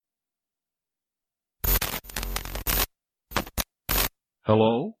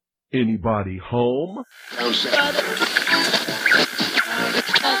Hello? Anybody home?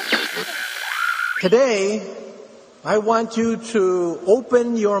 Today, I want you to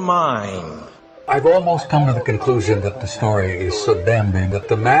open your mind. I've almost come to the conclusion that the story is so damn big that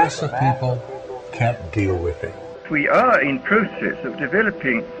the mass of people can't deal with it. We are in process of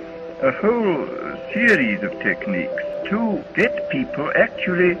developing a whole series of techniques to get people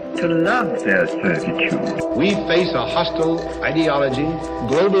actually to love their servitude. We face a hostile ideology,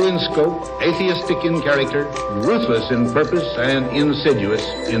 global in scope, atheistic in character, ruthless in purpose, and insidious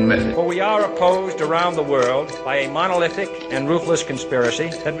in method. For we are opposed around the world by a monolithic and ruthless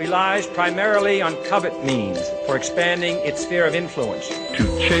conspiracy that relies primarily on covert means for expanding its sphere of influence. To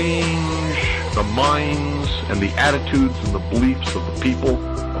change the minds and the attitudes and the beliefs of the people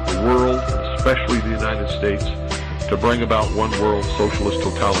of the world, especially the United States, to bring about one world socialist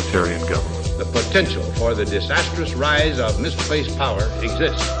totalitarian government. The potential for the disastrous rise of misplaced power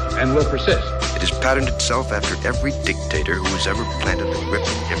exists and will persist. It has patterned itself after every dictator who has ever planted the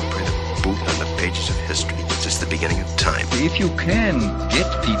ripping imprint of boot on the pages of history since the beginning of time. If you can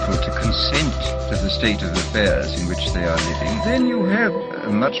get people to consent to the state of affairs in which they are living, then you have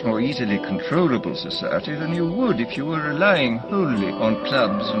a much more easily controllable society than you would if you were relying wholly on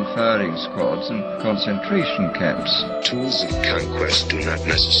clubs and firing squads and concentration camps. Tools of conquest do not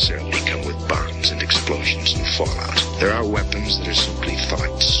necessarily come with bombs and explosions and fallout. There are weapons that are simply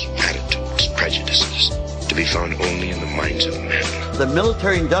thoughts, attitudes, prejudices, to be found only in the minds of men. The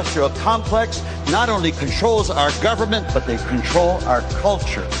military-industrial complex not only controls our government, but they control our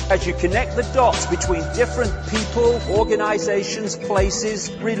culture. As you connect the dots between different people, organizations,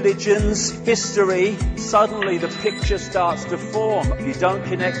 places, religions, history, suddenly the picture starts to form. If you don't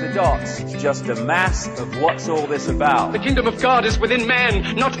connect the dots, it's just a mass of what's all this about. The kingdom of God is within man,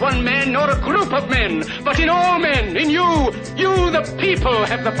 not one man nor a group of men, but in all men, in you. You, the people,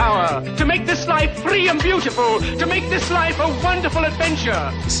 have the power to make this life free and beautiful, to make this life a wonderful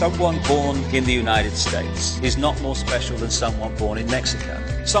adventure. Someone born in the United States is not more special than someone born in Mexico.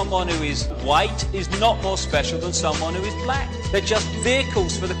 Someone who is white is not more special than someone who is black. They're just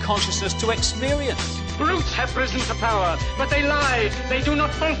vehicles for the consciousness to experience. Brutes have risen to power, but they lie. They do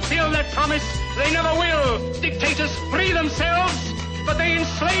not fulfill their promise. They never will. Dictators free themselves, but they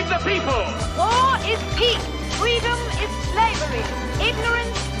enslave the people. War is peace. Freedom is slavery.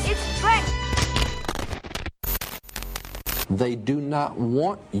 Ignorance is strength. They do not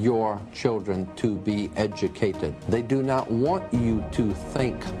want your children to be educated. They do not want you to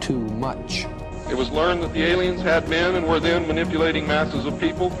think too much. It was learned that the aliens had men and were then manipulating masses of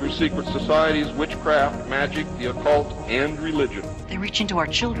people through secret societies, witchcraft, magic, the occult, and religion. They reach into our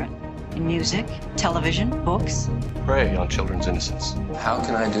children in music, television, books. Prey on children's innocence. How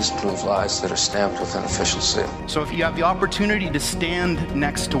can I disprove lies that are stamped with an official seal? So if you have the opportunity to stand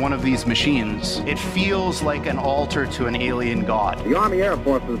next to one of these machines, it feels like an altar to an alien god. The Army Air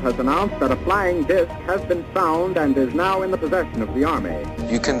Forces has announced that a flying disc has been found and is now in the possession of the Army.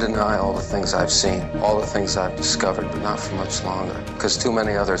 You can deny all the things I've seen, all the things I've discovered, but not for much longer, because too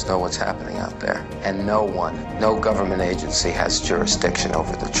many others know what's happening out there. And no government agency has jurisdiction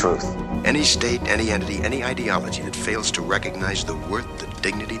over the truth. Any state, any entity, any ideology that fails to recognize the worth, the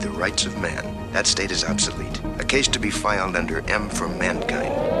dignity, the rights of man, that state is obsolete. A case to be filed under M for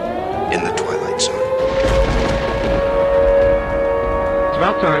Mankind in the Twilight Zone. It's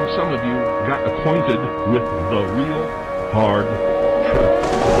about time some of you got acquainted with the real hard truth.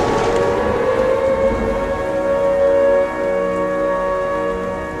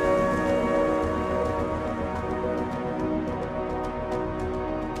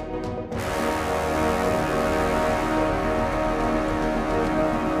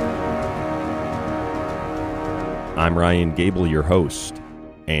 I'm Ryan Gable, your host,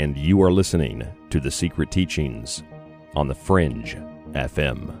 and you are listening to The Secret Teachings on The Fringe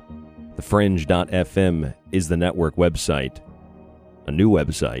FM. TheFringe.fm is the network website. A new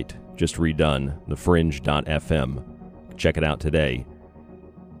website, just redone, TheFringe.fm. Check it out today.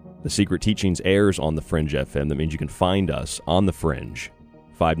 The Secret Teachings airs on The Fringe FM. That means you can find us on The Fringe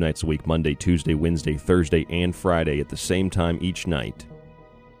 5 nights a week, Monday, Tuesday, Wednesday, Thursday, and Friday at the same time each night.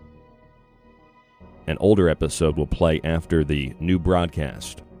 An older episode will play after the new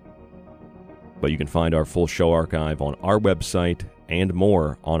broadcast. But you can find our full show archive on our website and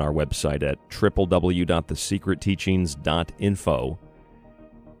more on our website at www.thesecretteachings.info.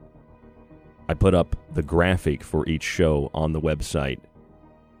 I put up the graphic for each show on the website,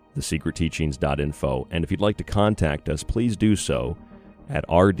 thesecretteachings.info. And if you'd like to contact us, please do so at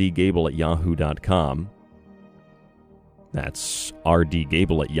rdgable@yahoo.com. That's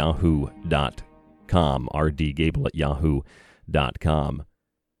rdgable@yahoo.com. rdgable@yahoo.com. secretteachings.com.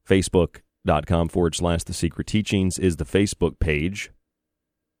 Facebook.com/The Secret Teachings is the Facebook page.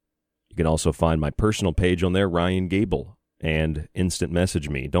 You can also find my personal page on there, Ryan Gable, and instant message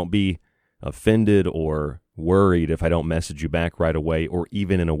me. Don't be offended or worried if I don't message you back right away or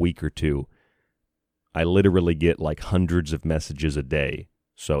even in a week or two. I literally get like hundreds of messages a day,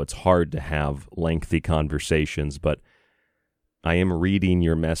 so it's hard to have lengthy conversations, but I am reading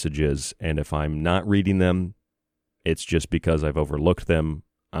your messages, and if I'm not reading them, it's just because I've overlooked them.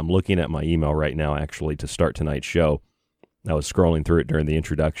 I'm looking at my email right now, actually, to start tonight's show. I was scrolling through it during the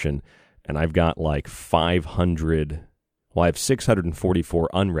introduction, and I've got like 500, well, I have 644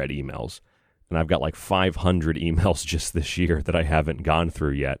 unread emails, and I've got like 500 emails just this year that I haven't gone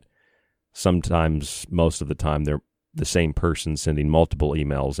through yet. Sometimes, most of the time, they're the same person sending multiple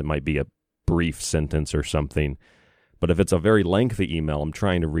emails. It might be a brief sentence or something. But if it's a very lengthy email, I'm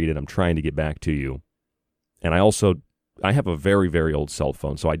trying to read it. I'm trying to get back to you. And I have a very, very old cell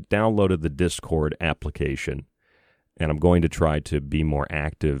phone, so I downloaded the Discord application, and I'm going to try to be more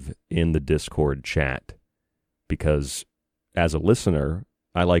active in the Discord chat because as a listener,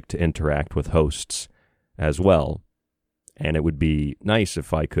 I like to interact with hosts as well. And it would be nice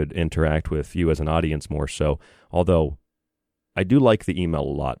if I could interact with you as an audience more so, although I do like the email a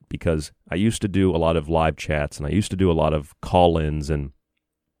lot because I used to do a lot of live chats and I used to do a lot of call-ins, and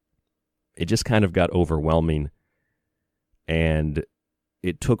it just kind of got overwhelming and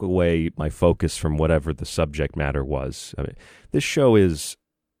it took away my focus from whatever the subject matter was. I mean, this show is,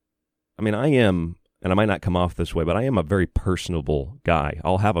 I am, and I might not come off this way, but I am a very personable guy.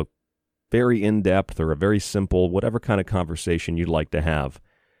 I'll have a very in-depth or a very simple, whatever kind of conversation you'd like to have.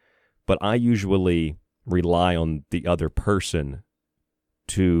 But I usually rely on the other person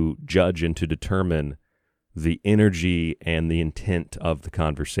to judge and to determine the energy and the intent of the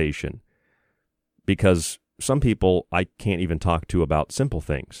conversation. Because some people I can't even talk to about simple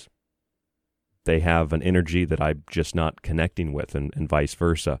things. They have an energy that I'm just not connecting with, and vice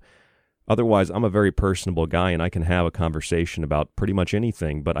versa. Otherwise, I'm a very personable guy, and I can have a conversation about pretty much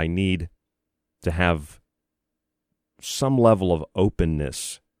anything, but I need to have some level of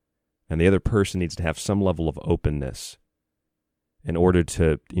openness, and the other person needs to have some level of openness in order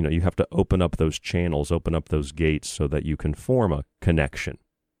to, you have to open up those channels, open up those gates so that you can form a connection.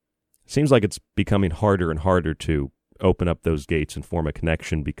 It seems like it's becoming harder and harder to open up those gates and form a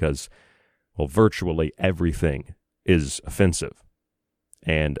connection because, well, virtually everything is offensive.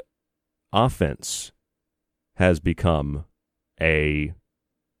 And offense has become a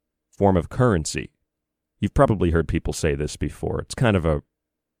form of currency. You've probably heard people say this before. It's kind of a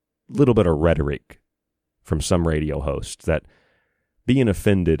little bit of rhetoric from some radio hosts that being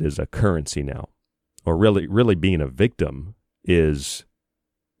offended is a currency now, or really being a victim is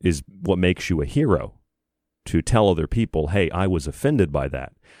what makes you a hero, to tell other people, hey, I was offended by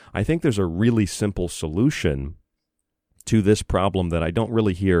that. I think there's a really simple solution to this problem that I don't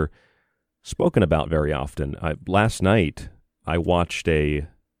really hear spoken about very often. Last night, I watched a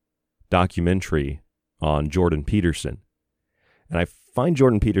documentary on Jordan Peterson. And I find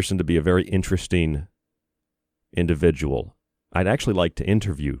Jordan Peterson to be a very interesting individual. I'd actually like to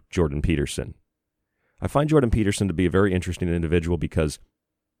interview Jordan Peterson. I find Jordan Peterson to be a very interesting individual because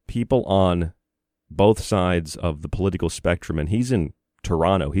people on both sides of the political spectrum, and he's in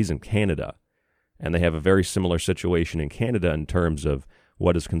Toronto, he's in Canada, and they have a very similar situation in Canada in terms of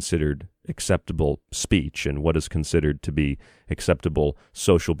what is considered acceptable speech and what is considered to be acceptable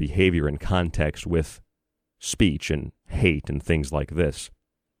social behavior in context with speech and hate and things like this.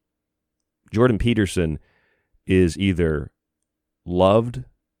 Jordan Peterson is either loved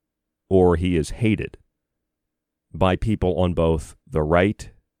or he is hated by people on both the right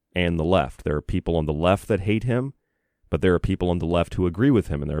and the left. There are people on the left that hate him, but there are people on the left who agree with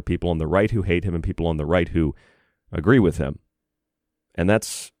him, and there are people on the right who hate him and people on the right who agree with him. And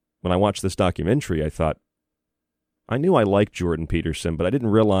that's, when I watched this documentary, I thought, I knew I liked Jordan Peterson, but I didn't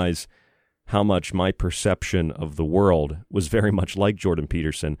realize how much my perception of the world was very much like Jordan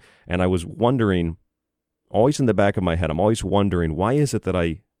Peterson. And I was wondering, always in the back of my head, I'm always wondering, why is it that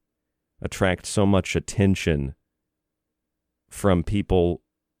I attract so much attention from people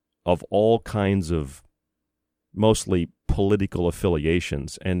of all kinds of mostly political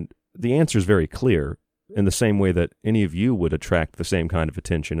affiliations? And the answer is very clear. In the same way that any of you would attract the same kind of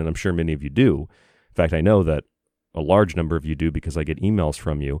attention, and I'm sure many of you do. In fact, I know that a large number of you do because I get emails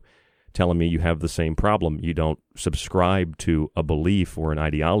from you telling me you have the same problem. You don't subscribe to a belief or an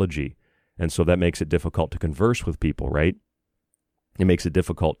ideology, and so that makes it difficult to converse with people, right? It makes it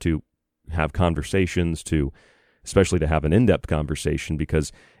difficult to have conversations, especially to have an in-depth conversation,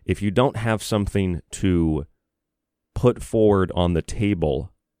 because if you don't have something to put forward on the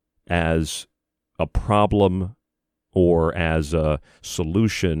table as a problem or as a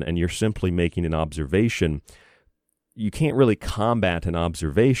solution, and you're simply making an observation, you can't really combat an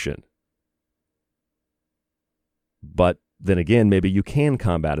observation. But then again, maybe you can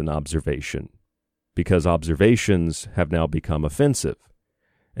combat an observation, because observations have now become offensive.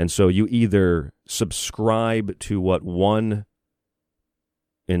 And so you either subscribe to what one,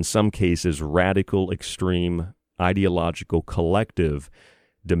 in some cases, radical, extreme, ideological collective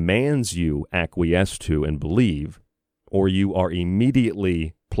demands you acquiesce to and believe, or you are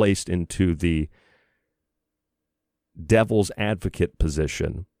immediately placed into the devil's advocate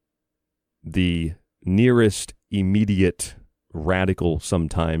position, the nearest immediate radical,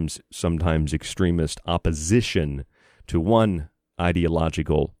 sometimes extremist opposition to one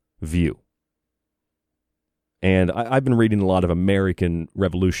ideological view. And I've been reading a lot of American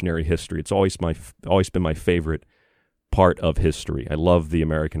revolutionary history. It's always been my favorite part of history. I love the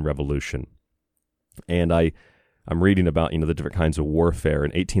American Revolution. And I'm reading about, the different kinds of warfare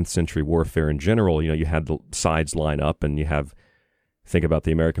and 18th century warfare in general. You had the sides line up, and think about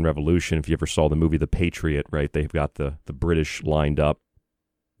the American Revolution. If you ever saw the movie The Patriot, right? They've got the British lined up,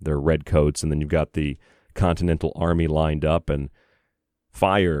 their red coats, and then you've got the Continental Army lined up, and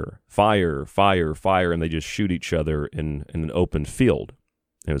fire, fire, fire, fire, and they just shoot each other in an open field.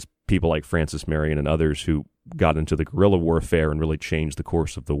 It was people like Francis Marion and others who got into the guerrilla warfare and really changed the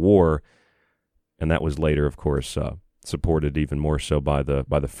course of the war. And that was later, of course, supported even more so by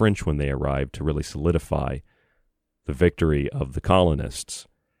the French when they arrived to really solidify the victory of the colonists.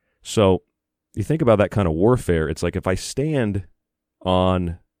 So you think about that kind of warfare, it's like if I stand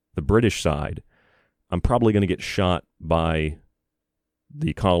on the British side, I'm probably going to get shot by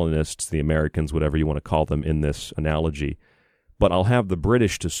the colonists, the Americans, whatever you want to call them in this analogy. But I'll have the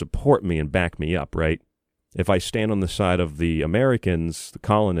British to support me and back me up, right? If I stand on the side of the Americans, the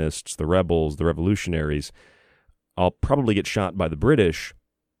colonists, the rebels, the revolutionaries, I'll probably get shot by the British,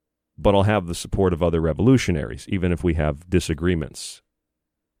 but I'll have the support of other revolutionaries, even if we have disagreements.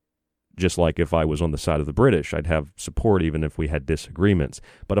 Just like if I was on the side of the British, I'd have support even if we had disagreements.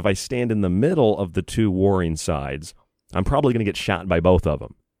 But if I stand in the middle of the two warring sides, I'm probably going to get shot by both of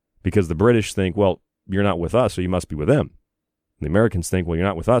them, because the British think, well, you're not with us, so you must be with them. The Americans think, well, you're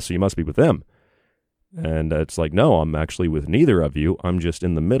not with us, so you must be with them. And it's like, no, I'm actually with neither of you. I'm just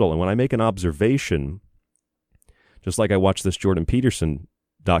in the middle. And when I make an observation, just like I watched this Jordan Peterson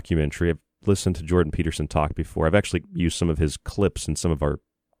documentary, I've listened to Jordan Peterson talk before. I've actually used some of his clips in some of our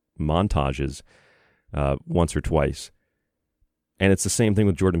montages once or twice. And it's the same thing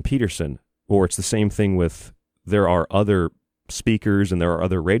with Jordan Peterson, or it's the same thing with, there are other speakers and there are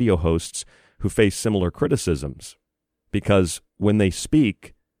other radio hosts who face similar criticisms, because when they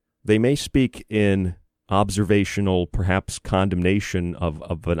speak, they may speak in observational, perhaps condemnation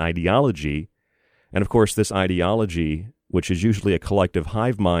of an ideology. And of course, this ideology, which is usually a collective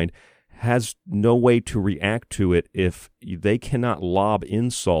hive mind, has no way to react to it if they cannot lob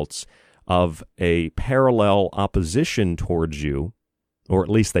insults of a parallel opposition towards you, or at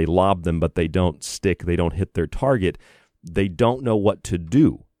least they lob them, but they don't stick, they don't hit their target. They don't know what to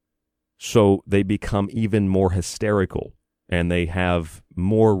do. So they become even more hysterical, and they have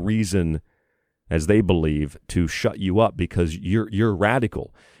more reason, as they believe, to shut you up because you're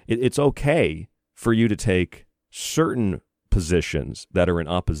radical. It's okay for you to take certain positions that are in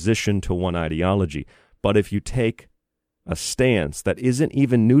opposition to one ideology, but if you take a stance that isn't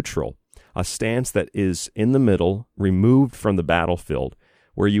even neutral, a stance that is in the middle, removed from the battlefield,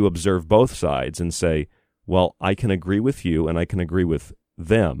 where you observe both sides and say, well, I can agree with you and I can agree with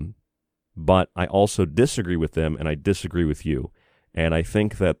them, but I also disagree with them and I disagree with you. And I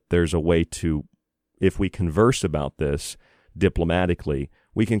think that there's a way to, if we converse about this diplomatically,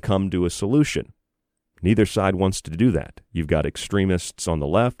 we can come to a solution. Neither side wants to do that. You've got extremists on the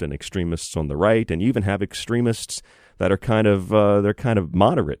left and extremists on the right, and you even have extremists that are kind of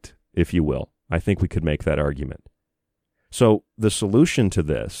moderate, if you will. I think we could make that argument. So the solution to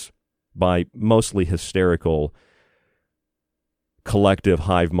this, by mostly hysterical collective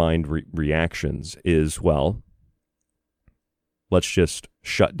hive mind reactions, is, well, let's just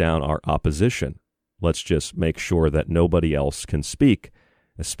shut down our opposition. Let's just make sure that nobody else can speak,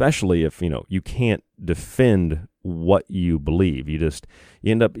 especially if, you can't defend what you believe. You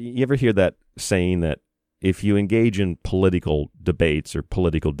ever hear that saying that if you engage in political debates or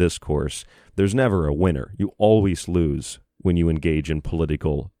political discourse, there's never a winner. You always lose when you engage in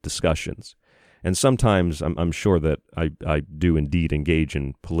political discussions. And sometimes I'm sure that I do indeed engage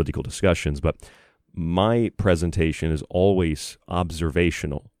in political discussions, but my presentation is always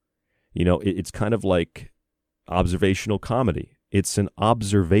observational. It's kind of like observational comedy. It's an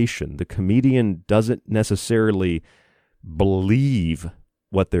observation. The comedian doesn't necessarily believe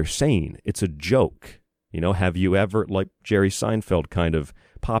what they're saying. It's a joke. Have you ever, like Jerry Seinfeld kind of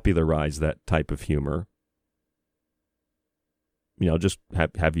popularized that type of humor? Just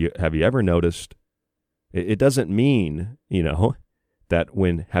have you ever noticed? It doesn't mean, that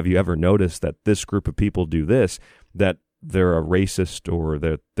when have you ever noticed that this group of people do this, that they're a racist or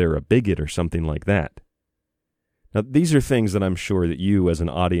they're a bigot or something like that. Now, these are things that I'm sure that you as an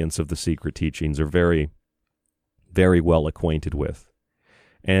audience of the Secret Teachings are very, very well acquainted with.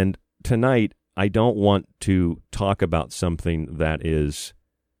 And tonight, I don't want to talk about something that is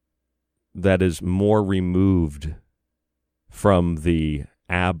more removed from the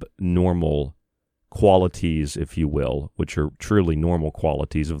abnormal qualities, if you will, which are truly normal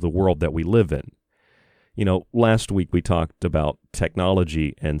qualities of the world that we live in. Last week we talked about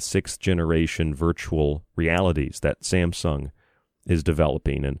technology and sixth-generation virtual realities that Samsung is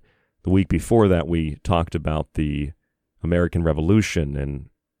developing. And the week before that we talked about the American Revolution, and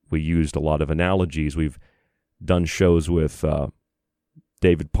we used a lot of analogies. We've done shows with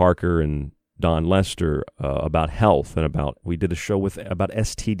David Parker and Don Lester about health, and we did a show about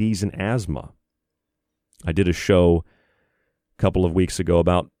STDs and asthma. I did a show a couple of weeks ago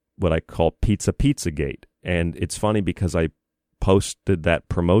about what I call Pizzagate. And it's funny because I posted that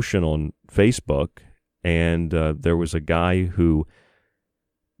promotion on Facebook, and there was a guy who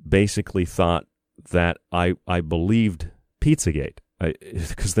basically thought that I believed Pizzagate,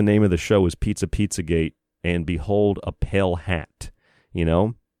 because the name of the show is Pizzagate, and behold a pale hat.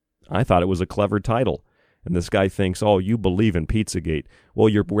 I thought it was a clever title. And this guy thinks, oh, you believe in Pizzagate. Well,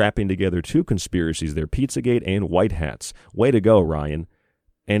 you're wrapping together two conspiracies there, Pizzagate and white hats. Way to go, Ryan.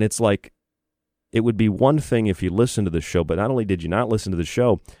 And it's like, it would be one thing if you listened to the show, but not only did you not listen to the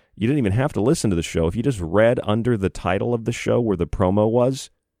show, you didn't even have to listen to the show. If you just read under the title of the show where the promo was,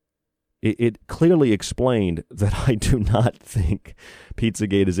 it clearly explained that I do not think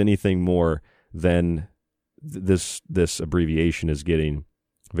Pizzagate is anything more than this abbreviation is getting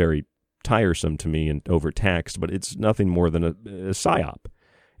very tiresome to me and overtaxed, but it's nothing more than a psyop.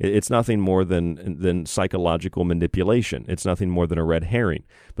 It's nothing more than psychological manipulation. It's nothing more than a red herring.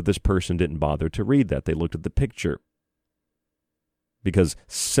 But this person didn't bother to read that. They looked at the picture. Because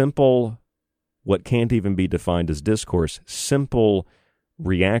simple, what can't even be defined as discourse, simple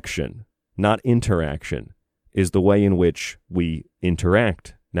reaction, not interaction, is the way in which we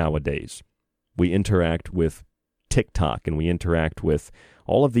interact nowadays. We interact with TikTok, and we interact with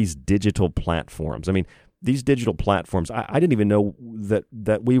all of these digital platforms. I mean, these digital platforms, I didn't even know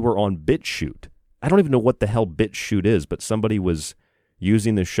that we were on BitChute. I don't even know what the hell BitChute is, but somebody was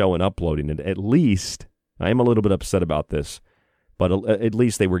using the show and uploading it. At least, I am a little bit upset about this, but at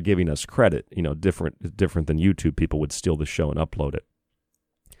least they were giving us credit. Different than YouTube. People would steal the show and upload it.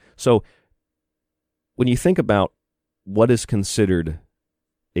 So when you think about what is considered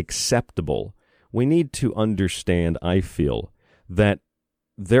acceptable, we need to understand, I feel, that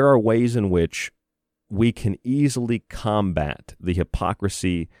there are ways in which we can easily combat the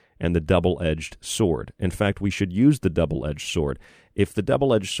hypocrisy and the double-edged sword. In fact, we should use the double-edged sword. If the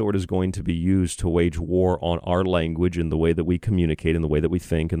double-edged sword is going to be used to wage war on our language and the way that we communicate and the way that we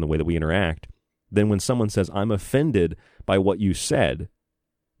think and the way that we interact, then when someone says, I'm offended by what you said,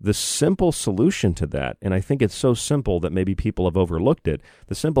 the simple solution to that, and I think it's so simple that maybe people have overlooked it,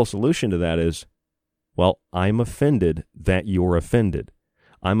 the simple solution to that is, well, I'm offended that you're offended.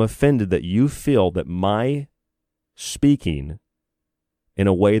 I'm offended that you feel that my speaking in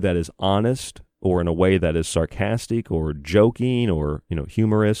a way that is honest or in a way that is sarcastic or joking or,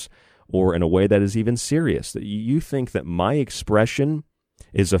 humorous or in a way that is even serious, that you think that my expression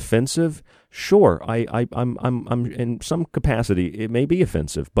is offensive. Sure, I'm in some capacity, it may be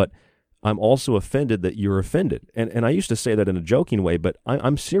offensive, but I'm also offended that you're offended. And I used to say that in a joking way, but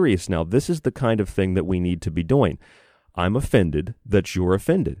I'm serious now. This is the kind of thing that we need to be doing. I'm offended that you're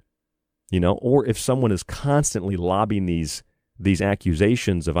offended, or if someone is constantly lobbing these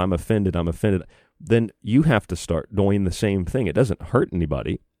accusations of I'm offended, then you have to start doing the same thing. It doesn't hurt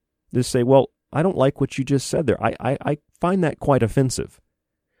anybody. Just say, well, I don't like what you just said there. I find that quite offensive.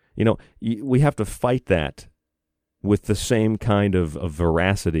 We have to fight that with the same kind of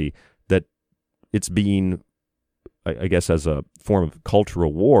veracity that it's being, I guess, as a form of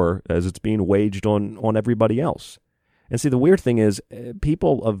cultural war, as it's being waged on everybody else. And see, the weird thing is,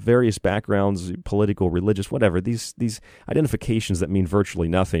 people of various backgrounds, political, religious, whatever, these identifications that mean virtually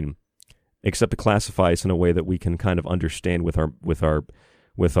nothing, except to classify us in a way that we can kind of understand with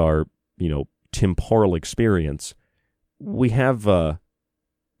our temporal experience. We have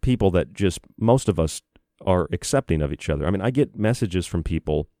people that just, most of us are accepting of each other. I mean, I get messages from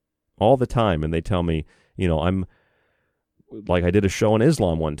people all the time, and they tell me, I'm like, I did a show on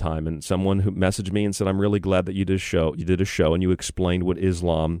Islam one time, and someone who messaged me and said, I'm really glad that you did a show and you explained what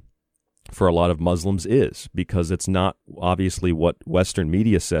Islam for a lot of Muslims is, because it's not obviously what Western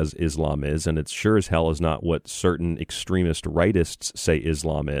media says Islam is, and it sure as hell is not what certain extremist rightists say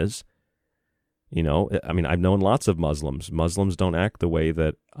Islam is. I mean, I've known lots of Muslims. Muslims don't act the way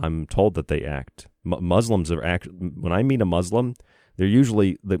that I'm told that they act. Muslims when I meet a Muslim, they're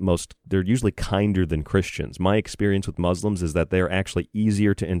usually kinder than Christians. My experience with Muslims is that they're actually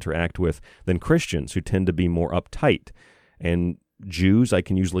easier to interact with than Christians, who tend to be more uptight. And Jews I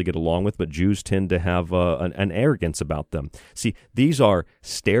can usually get along with, but Jews tend to have an arrogance about them. See, these are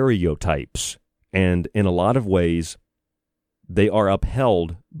stereotypes, and in a lot of ways, they are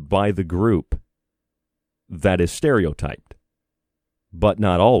upheld by the group that is stereotyped, but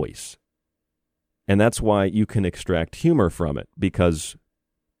not always. And that's why you can extract humor from it, because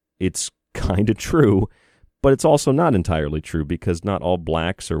it's kind of true, but it's also not entirely true, because not all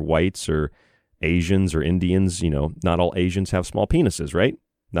blacks or whites or Asians or Indians, not all Asians have small penises, right?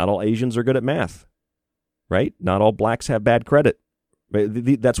 Not all Asians are good at math, right? Not all blacks have bad credit.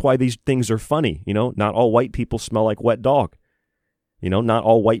 That's why these things are funny, Not all white people smell like wet dog. Not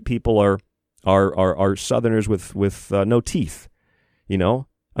all white people are Southerners with no teeth,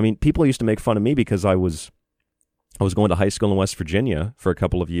 I mean, people used to make fun of me because I was going to high school in West Virginia for a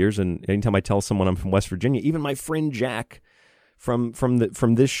couple of years, and anytime I tell someone I'm from West Virginia, even my friend Jack from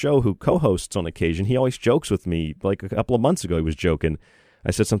this show, who co-hosts on occasion, he always jokes with me. Like a couple of months ago, he was joking.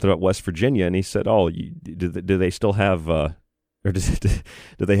 I said something about West Virginia, and he said, "Oh, do they still have or do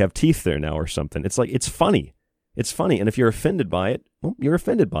they have teeth there now or something?" It's like, it's funny. It's funny, and if you're offended by it, well, you're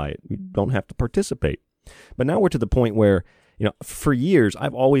offended by it. You don't have to participate. But now we're to the point where, for years,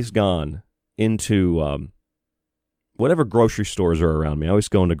 I've always gone into whatever grocery stores are around me. I always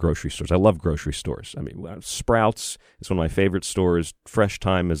go into grocery stores. I love grocery stores. I mean, Sprouts is one of my favorite stores. Fresh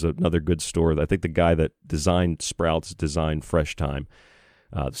Time is another good store. I think the guy that designed Sprouts designed Fresh Time,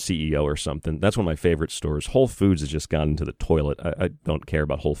 CEO or something. That's one of my favorite stores. Whole Foods has just gone into the toilet. I don't care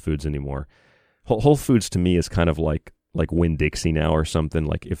about Whole Foods anymore. Whole Foods to me is kind of like Winn-Dixie now or something.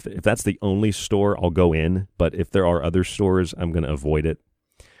 Like if that's the only store, I'll go in. But if there are other stores, I'm going to avoid it.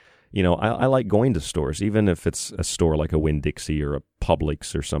 I like going to stores, even if it's a store like a Winn-Dixie or a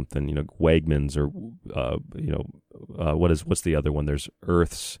Publix or something, Wegmans or, what's the other one? There's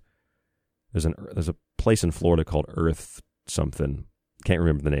Earth's. There's a place in Florida called Earth something. Can't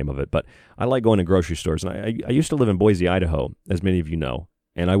remember the name of it, but I like going to grocery stores. And I used to live in Boise, Idaho, as many of you know.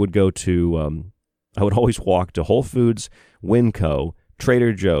 And I would go to, I would always walk to Whole Foods, Winco,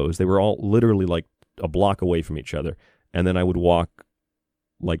 Trader Joe's. They were all literally like a block away from each other. And then I would walk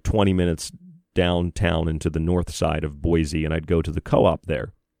like 20 minutes downtown into the north side of Boise, and I'd go to the co-op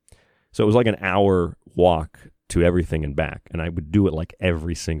there. So it was like an hour walk to everything and back, and I would do it like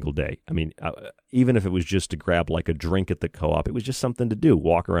every single day. I mean, even if it was just to grab like a drink at the co-op, it was just something to do,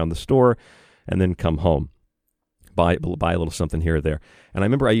 walk around the store and then come home, buy a little something here or there. And I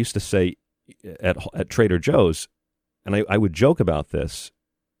remember I used to say at Trader Joe's, and I would joke about this,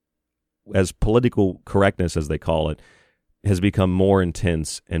 as political correctness, as they call it, has become more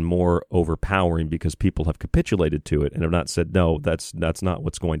intense and more overpowering because people have capitulated to it and have not said, no, that's not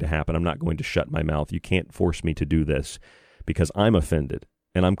what's going to happen. I'm not going to shut my mouth. You can't force me to do this because I'm offended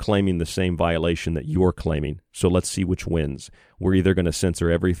and I'm claiming the same violation that you're claiming. So let's see which wins. We're either going to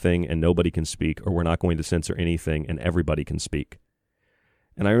censor everything and nobody can speak, or we're not going to censor anything and everybody can speak.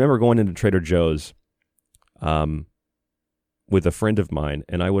 And I remember going into Trader Joe's with a friend of mine,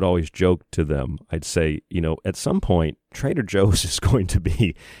 and I would always joke to them. I'd say, at some point, Trader Joe's is going to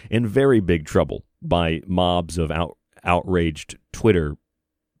be in very big trouble by mobs of outraged Twitter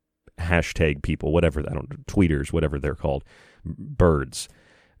hashtag people, whatever, tweeters, whatever they're called, birds.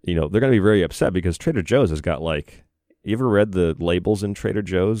 They're going to be very upset because Trader Joe's has got like, you ever read the labels in Trader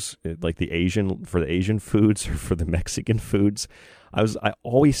Joe's, like the Asian foods or for the Mexican foods? I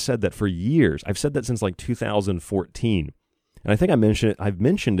always said that for years. I've said that since like 2014. And I think I've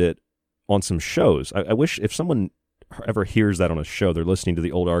mentioned it on some shows. I wish if someone ever hears that on a show, they're listening to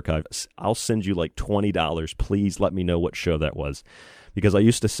the old archive, I'll send you like $20. Please let me know what show that was. Because I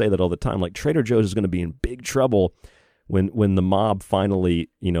used to say that all the time. Like, Trader Joe's is going to be in big trouble when the mob finally,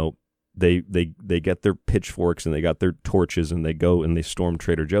 they get their pitchforks and they got their torches and they go and they storm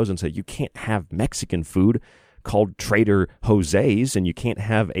Trader Joe's and say, you can't have Mexican food called Trader Jose's, and you can't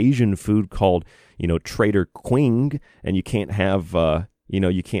have Asian food called, Trader Quing, and you can't have,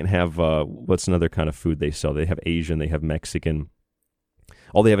 what's another kind of food they sell? They have Asian, they have Mexican.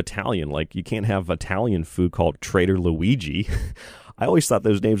 Oh, they have Italian. Like, you can't have Italian food called Traitor Luigi. I always thought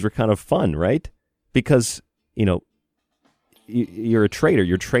those names were kind of fun, right? Because, you know, you're a trader.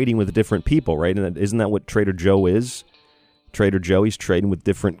 You're trading with different people, right? And isn't that what Trader Joe is? Trader Joe, he's trading with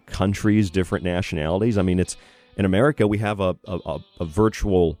different countries, different nationalities. I mean, it's in America, we have a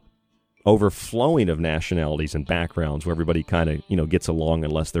virtual overflowing of nationalities and backgrounds where everybody kind of, you know, gets along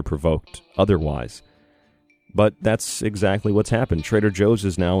unless they're provoked otherwise. But that's exactly what's happened. Trader Joe's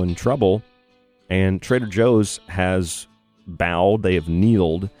is now in trouble, and Trader Joe's has bowed, they have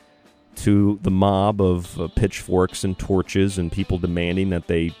kneeled to the mob of pitchforks and torches and people demanding that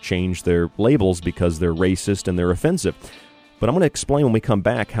they change their labels because they're racist and they're offensive. But I'm going to explain when we come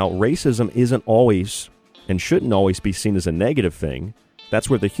back how racism isn't always and shouldn't always be seen as a negative thing. That's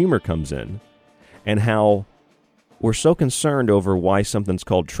where the humor comes in. And how we're so concerned over why something's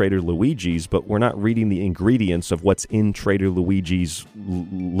called Trader Luigi's, but we're not reading the ingredients of what's in Trader Luigi's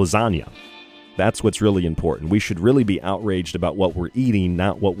lasagna. That's what's really important. We should really be outraged about what we're eating,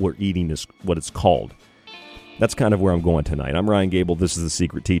 not what we're eating is what it's called. That's kind of where I'm going tonight. I'm Ryan Gable. This is The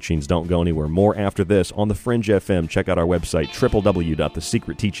Secret Teachings. Don't go anywhere. More after this on The Fringe FM. Check out our website,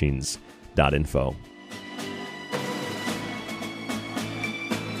 www.thesecretteachings.info.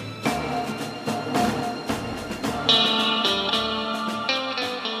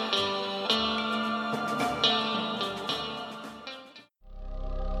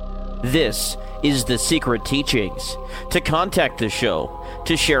 This is The Secret Teachings. To contact the show,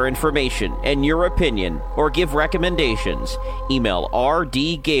 to share information and your opinion, or give recommendations, email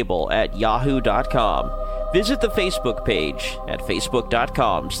rdgable@yahoo.com. Visit the Facebook page at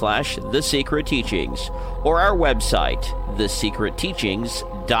facebook.com/thesecretteachings or our website,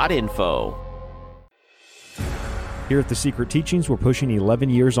 thesecretteachings.info. Here at The Secret Teachings, we're pushing 11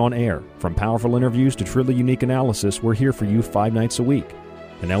 years on air. From powerful interviews to truly unique analysis, we're here for you 5 nights a week.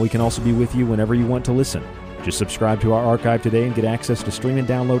 And now we can also be with you whenever you want to listen. Just subscribe to our archive today and get access to stream and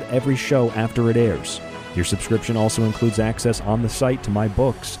download every show after it airs. Your subscription also includes access on the site to my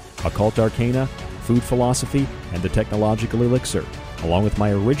books, Occult Arcana, Food Philosophy, and The Technological Elixir, along with my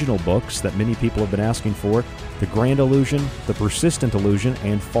original books that many people have been asking for, The Grand Illusion, The Persistent Illusion,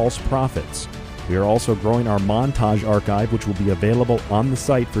 and False Prophets. We are also growing our montage archive, which will be available on the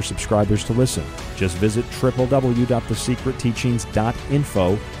site for subscribers to listen. Just visit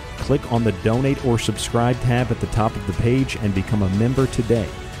www.thesecretteachings.info, click on the Donate or Subscribe tab at the top of the page, and become a member today.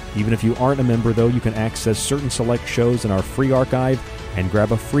 Even if you aren't a member, though, you can access certain select shows in our free archive and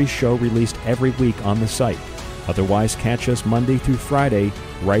grab a free show released every week on the site. Otherwise, catch us Monday through Friday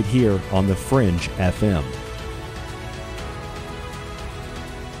right here on The Fringe FM.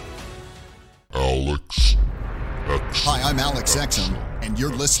 Alex Exum. Hi, I'm Alex Exum, and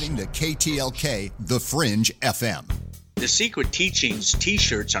you're listening to KTLK, The Fringe FM. The Secret Teachings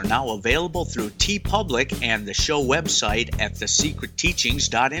t-shirts are now available through TeePublic and the show website at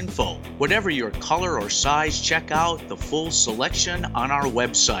thesecretteachings.info. Whatever your color or size, check out the full selection on our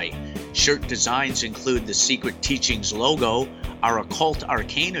website. Shirt designs include the Secret Teachings logo, our Occult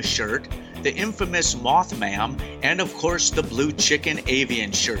Arcana shirt, the infamous Mothman, and of course the Blue Chicken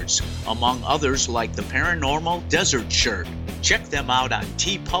Avian shirts, among others like the Paranormal Desert shirt. Check them out on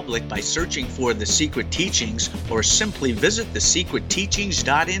TeePublic by searching for The Secret Teachings, or simply visit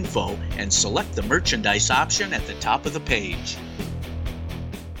thesecretteachings.info and select the merchandise option at the top of the page.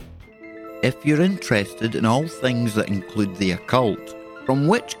 If you're interested in all things that include the occult, from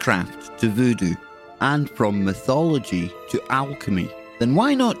witchcraft to voodoo, and from mythology to alchemy, then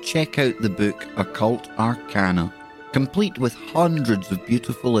why not check out the book Occult Arcana, complete with hundreds of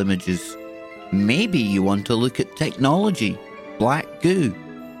beautiful images. Maybe you want to look at technology, black goo,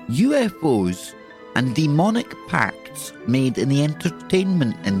 UFOs, and demonic pacts made in the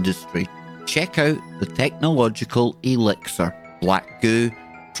entertainment industry. Check out the Technological Elixir, black goo,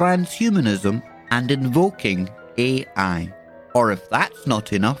 transhumanism, and invoking AI. Or if that's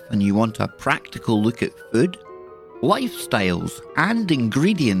not enough and you want a practical look at food, lifestyles, and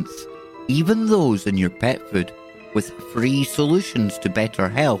ingredients, even those in your pet food, with free solutions to better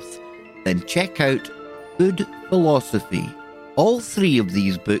health, then check out Food Philosophy. All 3 of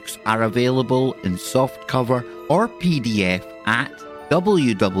these books are available in softcover or PDF at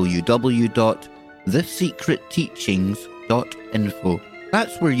www.thesecretteachings.info.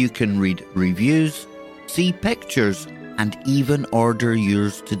 That's where you can read reviews, see pictures, and even order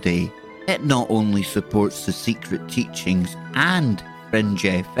yours today. It not only supports The Secret Teachings and Fringe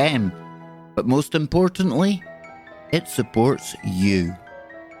FM, but most importantly, it supports you.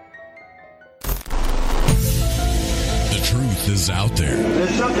 The truth is out there.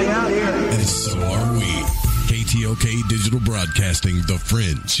 There's something out here. And so are we. KTLK Digital Broadcasting, The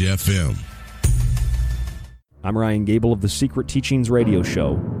Fringe FM. I'm Ryan Gable of the Secret Teachings Radio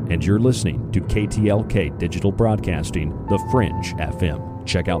Show, and you're listening to KTLK Digital Broadcasting, The Fringe FM.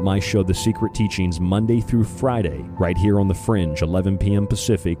 Check out my show, The Secret Teachings, Monday through Friday, right here on The Fringe, 11 p.m.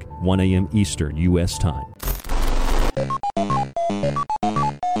 Pacific, 1 a.m. Eastern, U.S. time.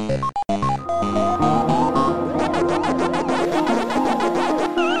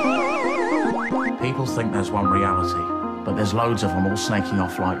 People think there's one reality, but there's loads of them all snaking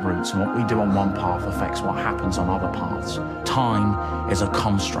off like roots, and what we do on one path affects what happens on other paths. Time is a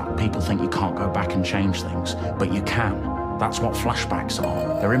construct. People think you can't go back and change things, but you can. That's what flashbacks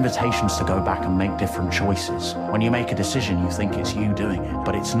are. They're invitations to go back and make different choices. When you make a decision, you think it's you doing it,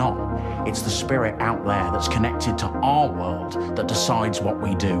 but it's not. It's the spirit out there that's connected to our world that decides what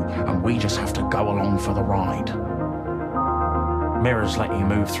we do, and we just have to go along for the ride. Mirrors let you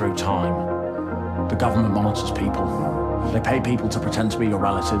move through time. The government monitors people. They pay people to pretend to be your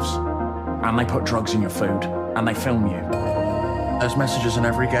relatives, and they put drugs in your food, and they film you. There's messages in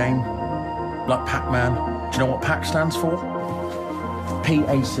every game, like Pac-Man. Do you know what PAC stands for?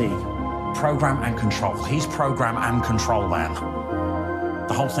 PAC, Program and Control. He's Program and Control Man.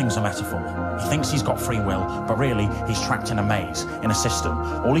 The whole thing's a metaphor. He thinks he's got free will, but really he's trapped in a maze, in a system.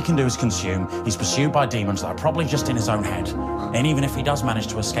 All he can do is consume. He's pursued by demons that are probably just in his own head. And even if he does manage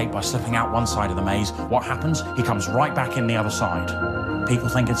to escape by slipping out one side of the maze, what happens? He comes right back in the other side. People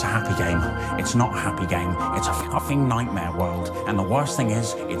think it's a happy game. It's not a happy game. It's a fucking nightmare world. And the worst thing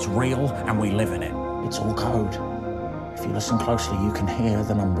is, it's real and we live in it. It's all code. If you listen closely, you can hear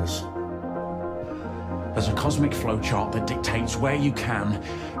the numbers. There's a cosmic flowchart that dictates where you can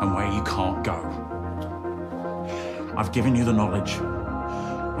and where you can't go. I've given you the knowledge.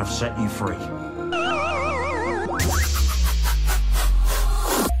 I've set you free.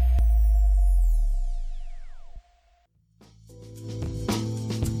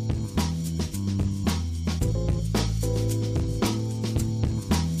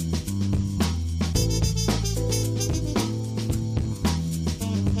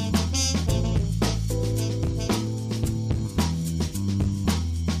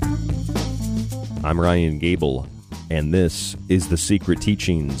 I'm Ryan Gable, and this is The Secret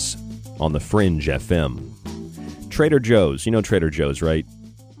Teachings on The Fringe FM. Trader Joe's. You know Trader Joe's, right?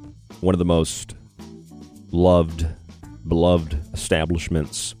 One of the most loved, beloved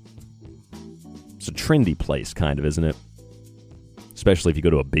establishments. It's a trendy place, kind of, isn't it? Especially if you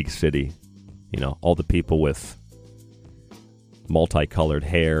go to a big city. You know, all the people with multicolored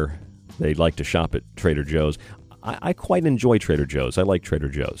hair, they like to shop at Trader Joe's. I quite enjoy Trader Joe's. I like Trader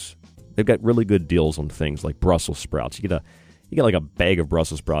Joe's. They've got really good deals on things like Brussels sprouts. You get like a bag of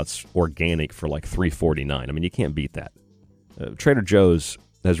Brussels sprouts organic for like $3.49. I mean, you can't beat that. Trader Joe's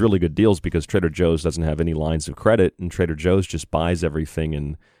has really good deals because Trader Joe's doesn't have any lines of credit, and Trader Joe's just buys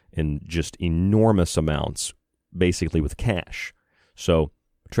everything in just enormous amounts, basically with cash. So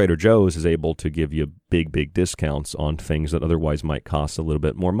Trader Joe's is able to give you big discounts on things that otherwise might cost a little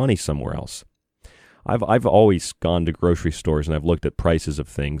bit more money somewhere else. I've always gone to grocery stores and I've looked at prices of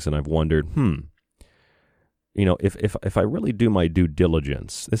things and I've wondered, you know, if I really do my due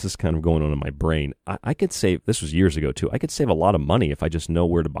diligence, this is kind of going on in my brain, I could save, this was years ago too, I could save a lot of money if I just know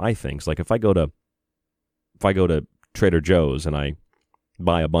where to buy things. Like if I go to Trader Joe's and I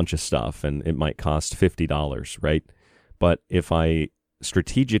buy a bunch of stuff and it might cost $50, right? But if I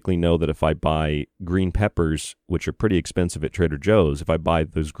strategically know that if I buy green peppers, which are pretty expensive at Trader Joe's, if I buy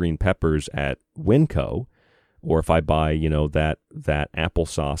those green peppers at Winco, or if I buy, you know, that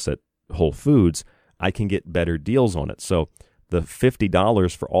applesauce at Whole Foods, I can get better deals on it. So the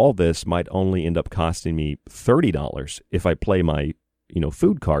 $50 for all this might only end up costing me $30 if I play my, you know,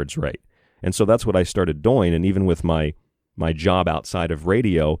 food cards right. And so that's what I started doing. And even with my job outside of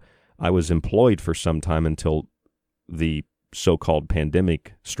radio, I was employed for some time until the so-called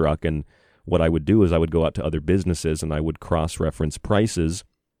pandemic struck, and what I would do is I would go out to other businesses and I would cross-reference prices,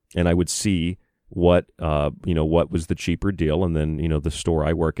 and I would see what was the cheaper deal, and then, you know, the store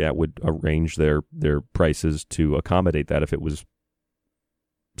I work at would arrange their prices to accommodate that if it was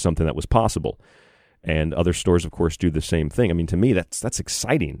something that was possible. And other stores, of course, do the same thing. I mean, to me, that's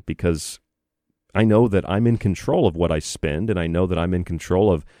exciting because I know that I'm in control of what I spend, and I know that I'm in control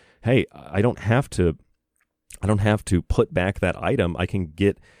of, hey, I don't have to put back that item.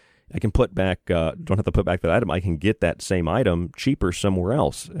 Don't have to put back that item. I can get that same item cheaper somewhere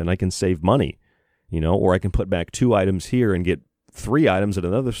else, and I can save money, you know, or I can put back 2 items here and get 3 items at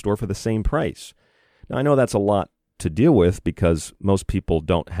another store for the same price. Now, I know that's a lot to deal with because most people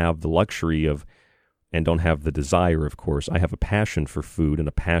don't have the luxury of and don't have the desire, of course. I have a passion for food and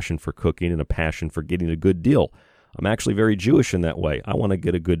a passion for cooking and a passion for getting a good deal. I'm actually very Jewish in that way. I want to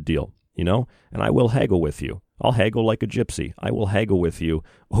get a good deal, you know, and I will haggle with you. I'll haggle like a gypsy. I will haggle with you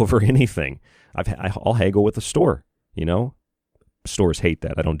over anything. I'll haggle with a store, you know. Stores hate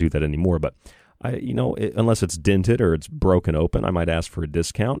that. I don't do that anymore, but unless it's dented or it's broken open, I might ask for a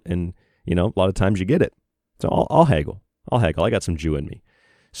discount, and, you know, a lot of times you get it. So I'll haggle. I got some Jew in me.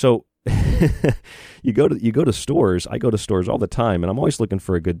 So you go to stores. I go to stores all the time, and I'm always looking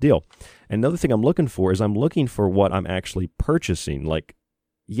for a good deal. And another thing I'm looking for is I'm looking for what I'm actually purchasing. Like,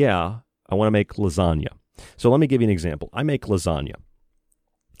 yeah, I want to make lasagna. So let me give you an example. I make lasagna.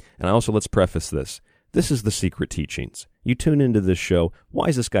 And let's preface this. This is the Secret Teachings. You tune into this show. Why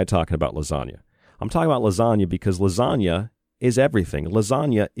is this guy talking about lasagna? I'm talking about lasagna because lasagna is everything.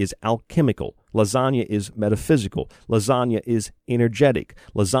 Lasagna is alchemical. Lasagna is metaphysical. Lasagna is energetic.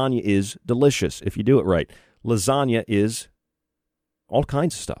 Lasagna is delicious if you do it right. Lasagna is all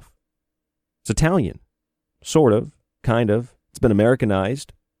kinds of stuff. It's Italian. Sort of. Kind of. It's been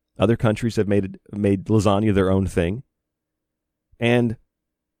Americanized. Other countries have made lasagna their own thing. And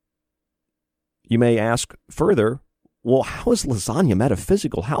you may ask further, well, how is lasagna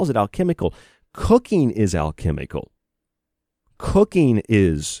metaphysical? How is it alchemical? Cooking is alchemical. Cooking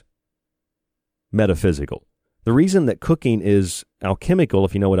is metaphysical. The reason that cooking is alchemical,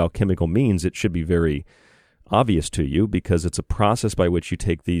 if you know what alchemical means, it should be very obvious to you, because it's a process by which you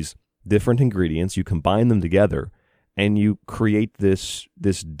take these different ingredients, you combine them together, and you create this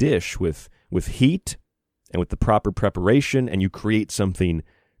dish with heat and with the proper preparation, and you create something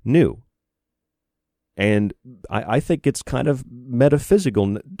new. And I think it's kind of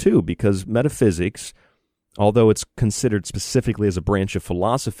metaphysical too, because metaphysics, although it's considered specifically as a branch of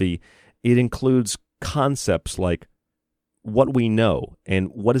philosophy, it includes concepts like what we know and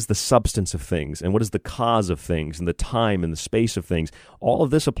what is the substance of things and what is the cause of things and the time and the space of things. All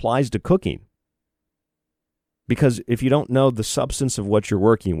of this applies to cooking. Because if you don't know the substance of what you're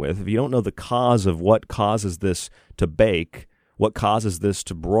working with, if you don't know the cause of what causes this to bake, what causes this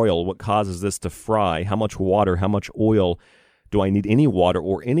to broil, what causes this to fry, how much water, how much oil, do I need any water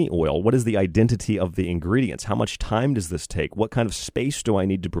or any oil? What is the identity of the ingredients? How much time does this take? What kind of space do I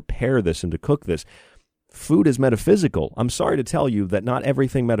need to prepare this and to cook this? Food is metaphysical. I'm sorry to tell you that not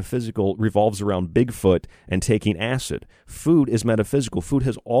everything metaphysical revolves around Bigfoot and taking acid. Food is metaphysical. Food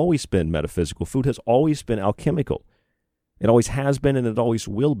has always been metaphysical. Food has always been alchemical. It always has been, and it always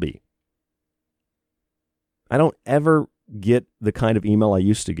will be. I don't ever get the kind of email I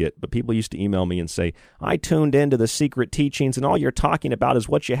used to get, but people used to email me and say, I tuned into the Secret Teachings and all you're talking about is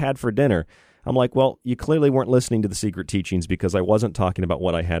what you had for dinner. I'm like, well, you clearly weren't listening to the Secret Teachings, because I wasn't talking about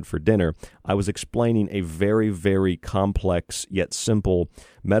what I had for dinner. I was explaining a very, very complex yet simple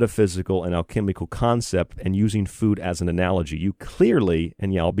metaphysical and alchemical concept and using food as an analogy. You clearly,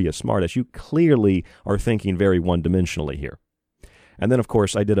 and yeah, I'll be a smartass, you clearly are thinking very one-dimensionally here. And then, of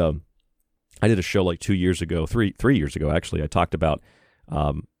course, I did a show like 2 years ago, three years ago, actually. I talked about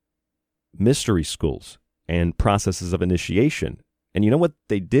mystery schools and processes of initiation. And you know what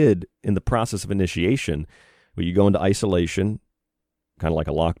they did in the process of initiation? Well, you go into isolation, kind of like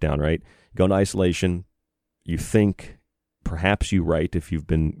a lockdown, right? You go into isolation, you think, perhaps you write if you've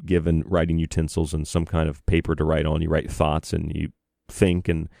been given writing utensils and some kind of paper to write on. You write thoughts and you think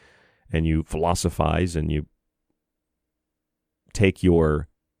and you philosophize and you take your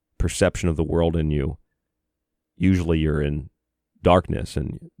perception of the world, and usually you're in darkness,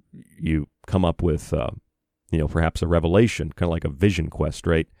 and you come up with perhaps a revelation, kind of like a vision quest,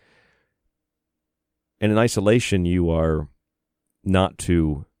 right? And in isolation, you are not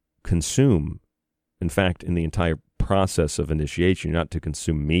to consume. In fact, in the entire process of initiation, you're not to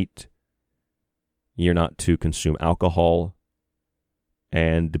consume meat. You're not to consume alcohol.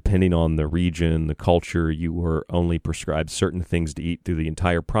 And depending on the region, the culture, you were only prescribed certain things to eat through the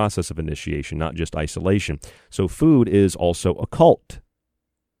entire process of initiation, not just isolation. So food is also a cult.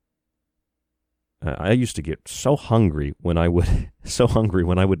 I used to get so hungry when I would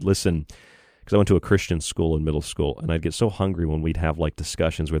listen, because I went to a Christian school in middle school, and I'd get so hungry when we'd have like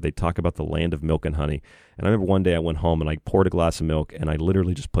discussions where they'd talk about the land of milk and honey. And I remember one day I went home and I poured a glass of milk and I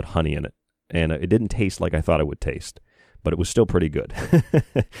literally just put honey in it. And it didn't taste like I thought it would taste, but it was still pretty good.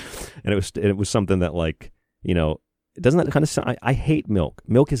 And it was something that, like, doesn't that kind of sound, I hate milk.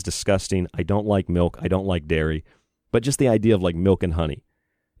 Milk is disgusting. I don't like milk. I don't like dairy. But just the idea of like milk and honey,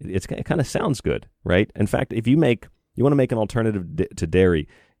 it kind of sounds good, right? In fact, if you want to make an alternative to dairy,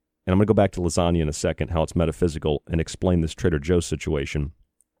 and I'm going to go back to lasagna in a second, how it's metaphysical, and explain this Trader Joe's situation.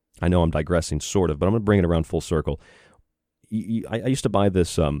 I know I'm digressing sort of, but I'm going to bring it around full circle. I used to buy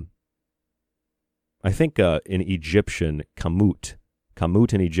this I think in Egyptian, kamut.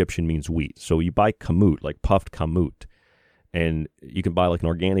 Kamut in Egyptian means wheat. So you buy kamut, like puffed kamut, and you can buy like an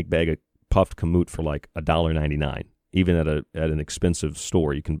organic bag of puffed kamut for like $1.99. Even at an expensive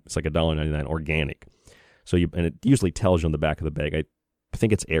store, it's like $1.99 organic. So and it usually tells you on the back of the bag. I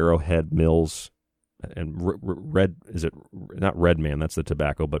think it's Arrowhead Mills and Red. Is it not Red Man? That's the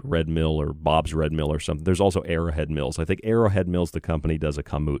tobacco, but Red Mill or Bob's Red Mill or something. There's also Arrowhead Mills. I think Arrowhead Mills, the company, does a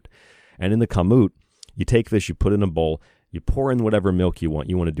kamut, and in the kamut, you take this, you put it in a bowl. You pour in whatever milk you want.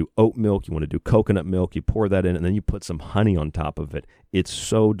 You want to do oat milk. You want to do coconut milk. You pour that in, and then you put some honey on top of it. It's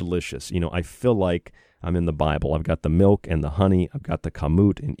so delicious. I feel like I'm in the Bible. I've got the milk and the honey. I've got the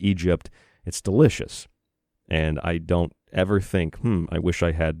kamut in Egypt. It's delicious. And I don't ever think, I wish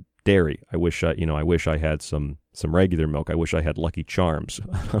I had dairy. I wish I had some regular milk. I wish I had Lucky Charms.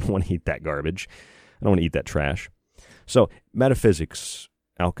 I don't want to eat that garbage. I don't want to eat that trash. So metaphysics,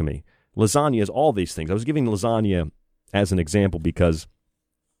 alchemy, lasagna is all these things. I was giving lasagna as an example because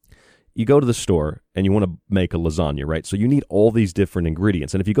you go to the store and you want to make a lasagna, right? So you need all these different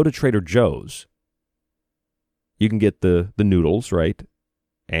ingredients. And if you go to Trader Joe's, you can get the noodles, right?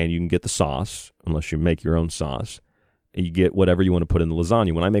 And you can get the sauce, unless you make your own sauce. And you get whatever you want to put in the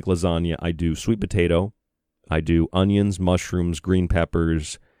lasagna. When I make lasagna, I do sweet potato, I do onions, mushrooms, green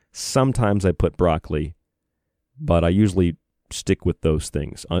peppers. Sometimes I put broccoli, but I usually stick with those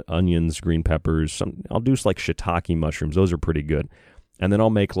things. Onions, green peppers. I'll do like shiitake mushrooms. Those are pretty good. And then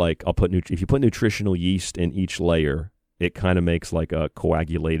if you put nutritional yeast in each layer, it kind of makes like a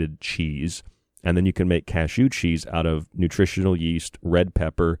coagulated cheese. And then you can make cashew cheese out of nutritional yeast, red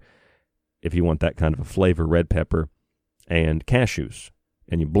pepper, if you want that kind of a flavor, red pepper, and cashews.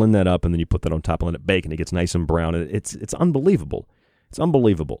 And you blend that up, and then you put that on top and let it bake, and it gets nice and brown. It's unbelievable. It's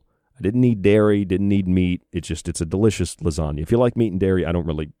unbelievable. I didn't need dairy, didn't need meat. It's a delicious lasagna. If you like meat and dairy, I don't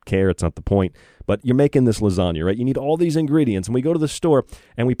really care. It's not the point. But you're making this lasagna, right? You need all these ingredients. And we go to the store,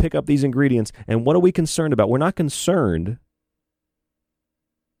 and we pick up these ingredients. And what are we concerned about? We're not concerned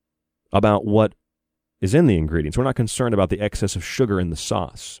about what is in the ingredients. We're not concerned about the excess of sugar in the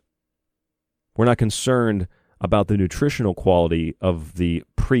sauce. We're not concerned about the nutritional quality of the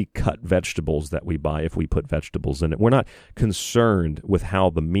pre-cut vegetables that we buy if we put vegetables in it. We're not concerned with how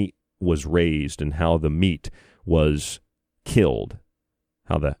the meat was raised and how the meat was killed,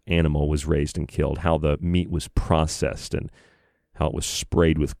 how the animal was raised and killed, how the meat was processed and how it was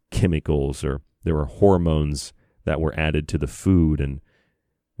sprayed with chemicals or there were hormones that were added to the food. And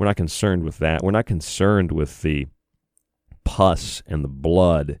we're not concerned with that. We're not concerned with the pus and the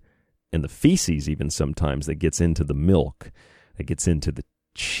blood and the feces even sometimes that gets into the milk, that gets into the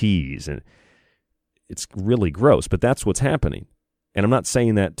cheese. And it's really gross, but that's what's happening. And I'm not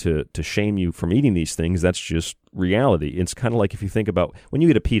saying that to shame you from eating these things. That's just reality. It's kind of like if you think about when you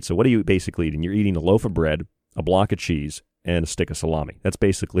eat a pizza, what are you basically eating? You're eating a loaf of bread, a block of cheese, and a stick of salami. That's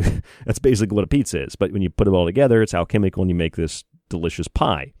basically what a pizza is. But when you put it all together, it's alchemical, and you make this delicious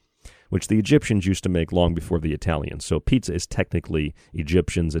pie, which the Egyptians used to make long before the Italians. So pizza is technically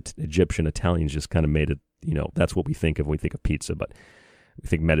Egyptian. Italians just kind of made it, that's what we think of when we think of pizza, but we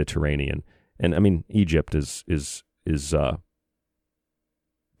think Mediterranean. And I mean, Egypt is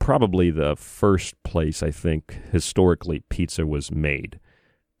probably the first place, I think, historically pizza was made.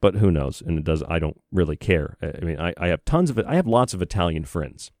 But who knows? And I don't really care. I mean, I have lots of Italian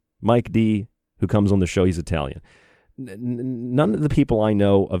friends. Mike D, who comes on the show, he's Italian. None of the people I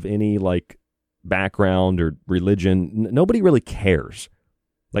know of any background or religion, nobody really cares.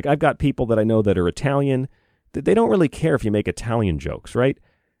 Like I've got people that I know that are Italian, they don't really care if you make Italian jokes, right?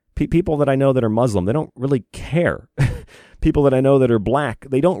 People that I know that are Muslim, they don't really care. People that I know that are black,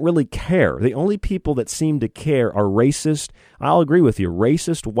 they don't really care. The only people that seem to care are racist. I'll agree with you,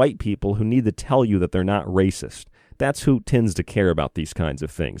 racist white people who need to tell you that they're not racist. That's who tends to care about these kinds of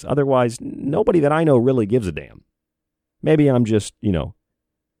things. Otherwise, nobody that I know really gives a damn. Maybe I'm just,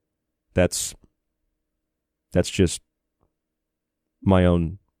 that's just my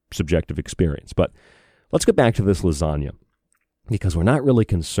own subjective experience. But let's get back to this lasagna, because we're not really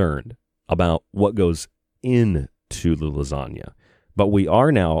concerned about what goes into the lasagna. But we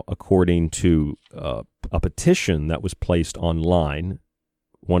are now, according to a petition that was placed online,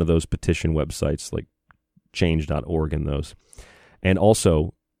 one of those petition websites like change.org and those, and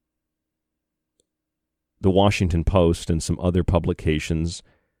also the Washington Post and some other publications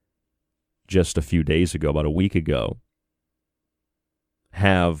just a few days ago, about a week ago,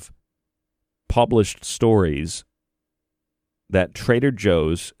 have published stories that Trader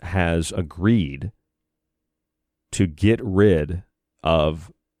Joe's has agreed to get rid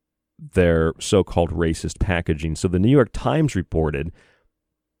of their so-called racist packaging. So the New York Times reported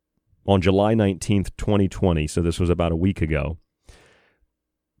on July 19th, 2020, so this was about a week ago,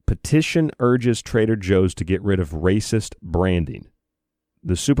 petition urges Trader Joe's to get rid of racist branding.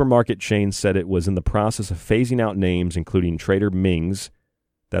 The supermarket chain said it was in the process of phasing out names, including Trader Ming's,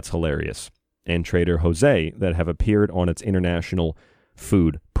 that's hilarious, and Trader Jose that have appeared on its international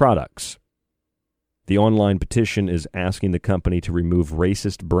food products. The online petition is asking the company to remove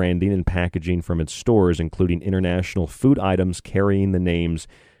racist branding and packaging from its stores, including international food items carrying the names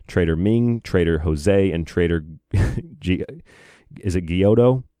Trader Ming, Trader Jose, and Trader is it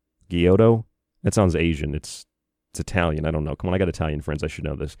Giotto? Giotto? That sounds Asian. It's Italian. I don't know. Come on, I got Italian friends. I should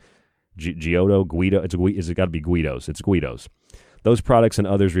know this. Giotto, Guido. It's got to be Guido's. It's Guido's. Those products and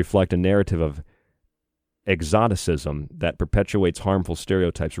others reflect a narrative of exoticism that perpetuates harmful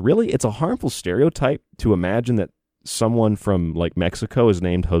stereotypes. Really? It's a harmful stereotype to imagine that someone from like Mexico is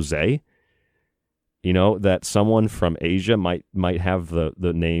named Jose? You know, that someone from Asia might have the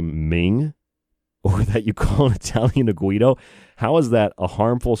name Ming, or that you call an Italian a Guido? How is that a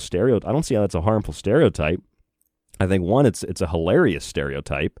harmful stereotype? I don't see how that's a harmful stereotype. I think, one, it's a hilarious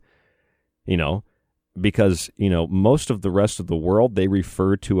stereotype, you know, because, you know, most of the rest of the world, they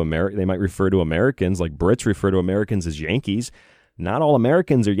refer to they might refer to Americans, like Brits refer to Americans as Yankees. Not all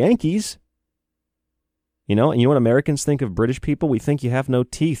Americans are Yankees. You know, and you know what Americans think of British people? We think you have no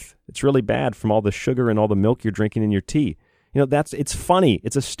teeth. It's really bad from all the sugar and all the milk you're drinking in your tea. You know, it's funny.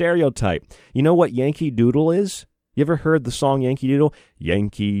 It's a stereotype. You know what Yankee Doodle is? You ever heard the song Yankee Doodle?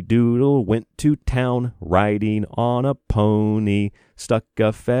 Yankee Doodle went to town riding on a pony, stuck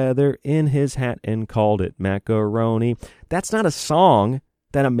a feather in his hat and called it macaroni. That's not a song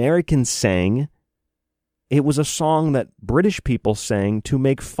that Americans sang. It was a song that British people sang to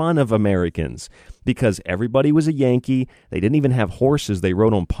make fun of Americans because everybody was a Yankee. They didn't even have horses. They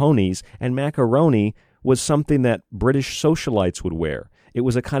rode on ponies, and macaroni was something that British socialites would wear. It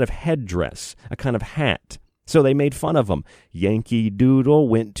was a kind of headdress, a kind of hat. So they made fun of him. Yankee Doodle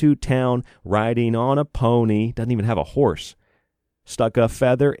went to town riding on a pony. Doesn't even have a horse. Stuck a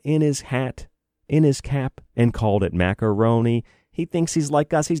feather in his hat, in his cap, and called it macaroni. He thinks he's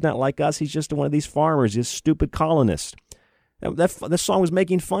like us. He's not like us. He's just one of these farmers, this stupid colonist. That song was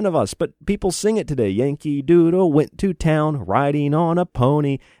making fun of us, but people sing it today. Yankee Doodle went to town riding on a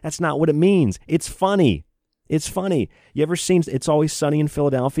pony. That's not what it means. It's funny. It's funny. You ever seen It's Always Sunny in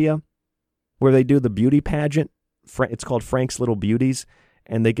Philadelphia, where they do the beauty pageant? It's called Frank's Little Beauties,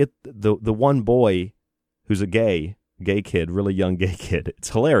 and they get the one boy who's a gay kid, really young gay kid.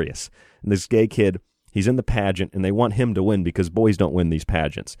 It's hilarious. And this gay kid, he's in the pageant, and they want him to win because boys don't win these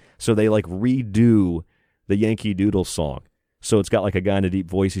pageants. So they like redo the Yankee Doodle song. So it's got like a guy in a deep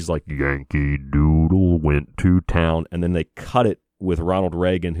voice. He's like, Yankee Doodle went to town. And then they cut it with Ronald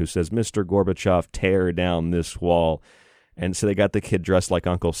Reagan, who says, Mr. Gorbachev, tear down this wall. And so they got the kid dressed like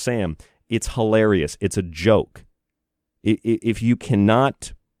Uncle Sam. It's hilarious. It's a joke. If you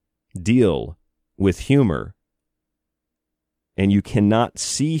cannot deal with humor and you cannot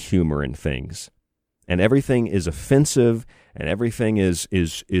see humor in things, and everything is offensive and everything is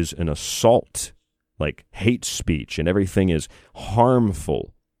an assault, like hate speech, and everything is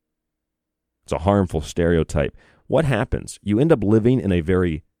harmful, it's a harmful stereotype. What happens? You end up living in a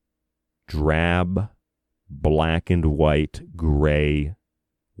very drab, black and white, gray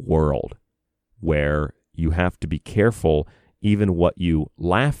world where you have to be careful even what you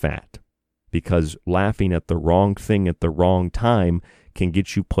laugh at, because laughing at the wrong thing at the wrong time can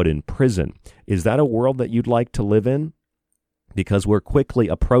get you put in prison. Is that a world that you'd like to live in? Because we're quickly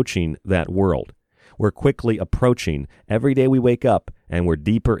approaching that world. We're quickly approaching. Every day we wake up and we're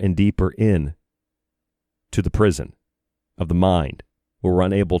deeper and deeper in to the prison of the mind, where we're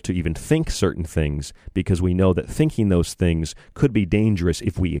unable to even think certain things because we know that thinking those things could be dangerous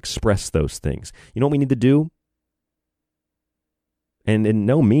if we express those things. You know what we need to do? And in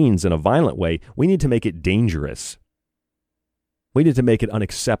no means in a violent way, we need to make it dangerous. We need to make it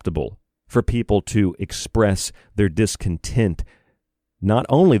unacceptable for people to express their discontent. Not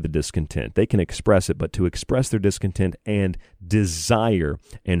only the discontent, they can express it, but to express their discontent and desire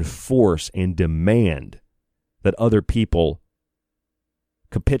and force and demand that other people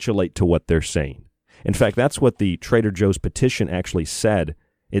capitulate to what they're saying. In fact, that's what the Trader Joe's petition actually said.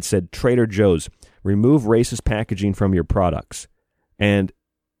 It said, Trader Joe's, remove racist packaging from your products. And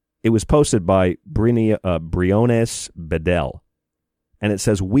it was posted by Briones Bedell. And it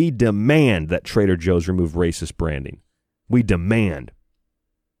says, we demand that Trader Joe's remove racist branding. We demand.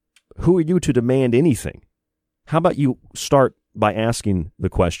 Who are you to demand anything? How about you start by asking the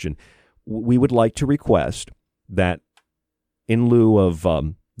question, we would like to request that in lieu of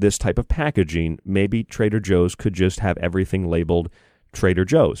this type of packaging, maybe Trader Joe's could just have everything labeled Trader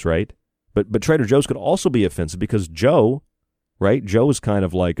Joe's, right? But Trader Joe's could also be offensive because Joe, right? Joe is kind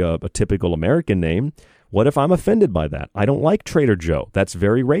of like a typical American name. What if I'm offended by that? I don't like Trader Joe. That's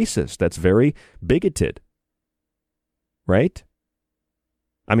very racist. That's very bigoted, right?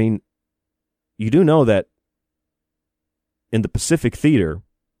 I mean, you do know that in the Pacific Theater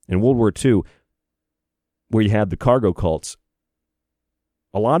in World War II, where you had the cargo cults,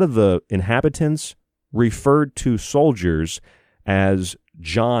 a lot of the inhabitants referred to soldiers as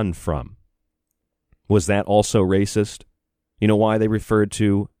John from. Was that also racist? You know why they referred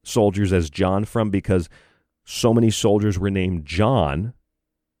to soldiers as John from? Because so many soldiers were named John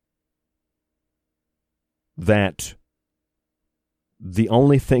that the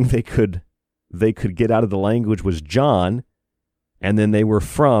only thing they could get out of the language was John, and then they were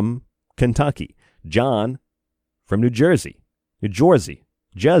from Kentucky. John from New Jersey, Jersey.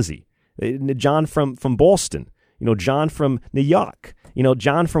 John from Boston. John from New York.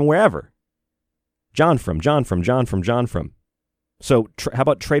 John from wherever. John from. So how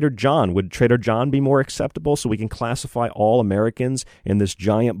about Trader John? Would Trader John be more acceptable so we can classify all Americans in this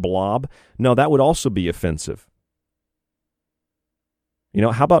giant blob? No, that would also be offensive.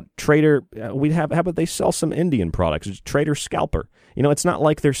 How about Trader? How about they sell some Indian products? It's Trader Scalper. It's not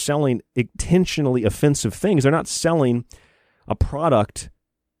like they're selling intentionally offensive things. They're not selling a product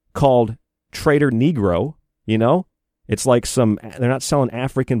called Trader Negro. It's like they're not selling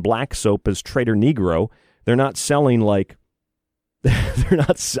African black soap as Trader Negro. They're not selling they're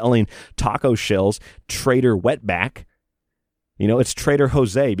not selling taco shells, Trader Wetback. It's Trader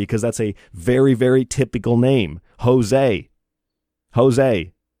Jose because that's a very, very typical name. Jose,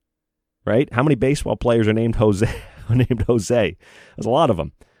 right? How many baseball players are named Jose? There's a lot of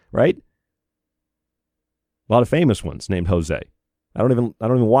them, right? A lot of famous ones named Jose. I don't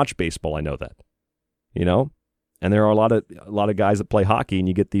even watch baseball. I know that, And there are a lot of guys that play hockey, and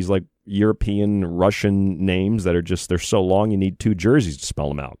you get these like European, Russian names that are they're so long you need two jerseys to spell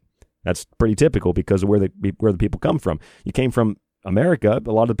them out. That's pretty typical because of where the people come from. You came from America.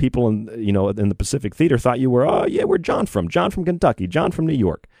 A lot of the people in the Pacific Theater thought you were, oh yeah, we're John from Kentucky, John from New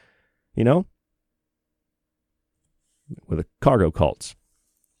York, with the cargo cults.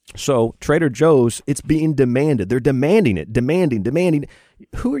 So Trader Joe's, it's being demanded. They're demanding it, demanding.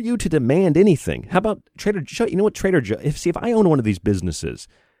 Who are you to demand anything? How about Trader Joe? You know what, Trader Joe? If I own one of these businesses,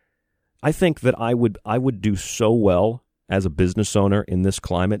 I think that I would do so well as a business owner in this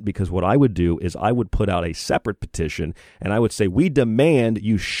climate, because what I would do is I would put out a separate petition and I would say, we demand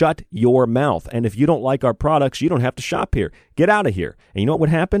you shut your mouth. And if you don't like our products, you don't have to shop here. Get out of here. And you know what would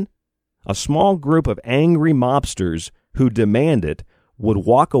happen? A small group of angry mobsters who demand it would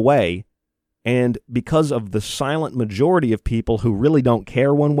walk away, and because of the silent majority of people who really don't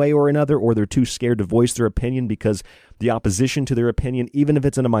care one way or another, or they're too scared to voice their opinion because the opposition to their opinion, even if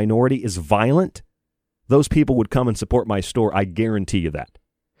it's in a minority, is violent, those people would come and support my store. I guarantee you that.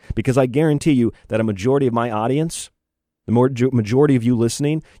 Because I guarantee you that a majority of my audience, the majority of you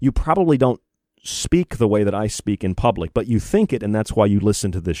listening, you probably don't speak the way that I speak in public, but you think it, and that's why you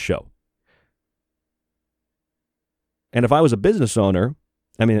listen to this show. And if I was a business owner,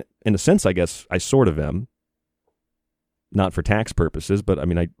 I mean, in a sense, I guess I sort of am, not for tax purposes, but I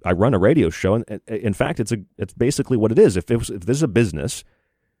mean, I run a radio show, and in fact, it's basically what it is. If this is a business,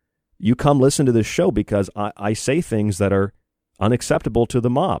 you come listen to this show because I say things that are unacceptable to the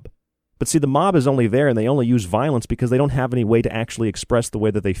mob. But see, the mob is only there, and they only use violence because they don't have any way to actually express the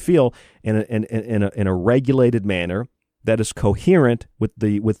way that they feel in a regulated manner that is coherent with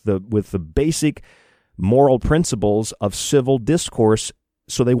the basic moral principles of civil discourse.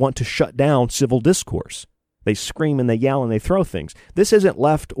 So they want to shut down civil discourse. They scream and they yell and they throw things. This isn't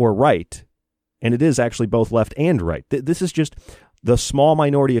left or right, and it is actually both left and right. This is just the small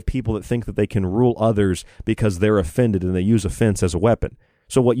minority of people that think that they can rule others because they're offended, and they use offense as a weapon.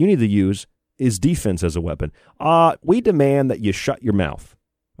 So what you need to use is defense as a weapon. We demand that you shut your mouth.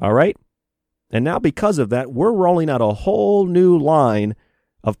 All right? And now because of that, we're rolling out a whole new line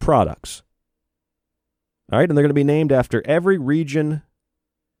of products. All right? And they're going to be named after every region.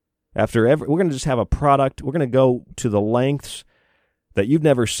 We're going to just have a product. We're going to go to the lengths that you've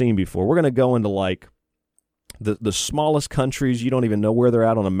never seen before. We're going to go into like the smallest countries. You don't even know where they're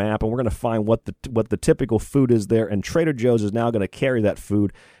at on a map, and we're going to find what the typical food is there. And Trader Joe's is now going to carry that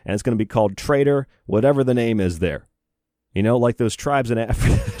food, and it's going to be called Trader, whatever the name is there. Like those tribes in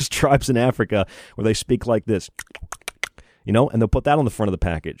Africa where they speak like this. And they'll put that on the front of the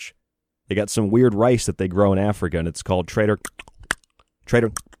package. They got some weird rice that they grow in Africa, and it's called Trader.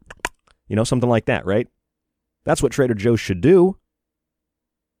 Something like that, right? That's what Trader Joe's should do.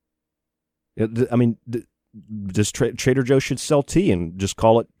 I mean, just Trader Joe should sell tea and just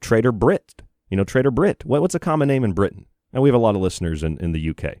call it Trader Brit. Trader Brit. What's a common name in Britain? And we have a lot of listeners in the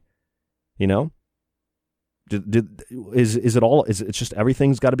UK. Is it all? It's just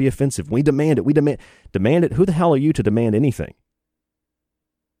everything's got to be offensive. We demand it. We demand it. Who the hell are you to demand anything?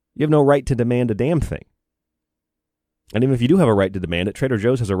 You have no right to demand a damn thing. And even if you do have a right to demand it, Trader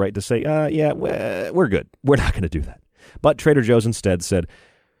Joe's has a right to say, yeah, we're good. We're not going to do that. But Trader Joe's instead said,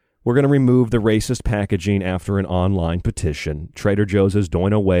 we're going to remove the racist packaging after an online petition. Trader Joe's is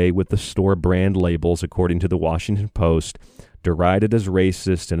doing away with the store brand labels, according to the Washington Post, derided as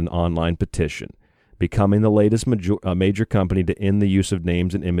racist in an online petition, becoming the latest major company to end the use of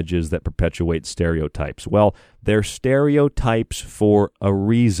names and images that perpetuate stereotypes. Well, they're stereotypes for a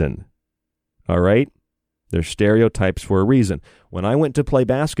reason. All right? They're stereotypes for a reason. When I went to play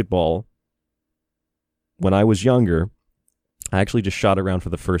basketball, when I was younger, I actually just shot around for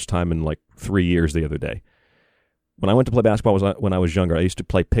the first time in like 3 years the other day. When I went to play basketball when I was younger, I used to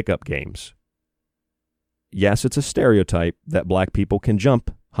play pickup games. Yes, it's a stereotype that black people can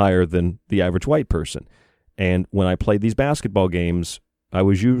jump higher than the average white person. And when I played these basketball games, I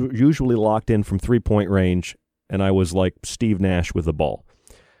was usually locked in from three-point range, and I was like Steve Nash with the ball.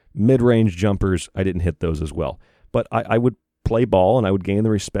 Mid-range jumpers, I didn't hit those as well. But I would play ball, and I would gain the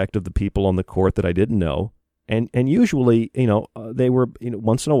respect of the people on the court that I didn't know. And usually, they were,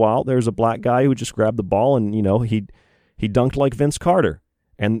 once in a while, there's a black guy who just grabbed the ball and, he dunked like Vince Carter.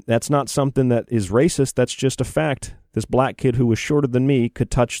 And that's not something that is racist. That's just a fact. This black kid who was shorter than me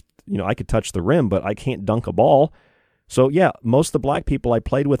could touch, I could touch the rim, but I can't dunk a ball. So, yeah, most of the black people I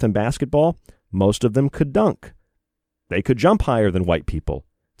played with in basketball, most of them could dunk. They could jump higher than white people.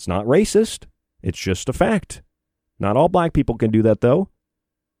 It's not racist. It's just a fact. Not all black people can do that, though.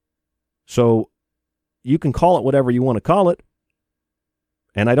 So you can call it whatever you want to call it.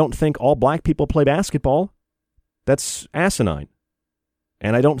 And I don't think all black people play basketball. That's asinine.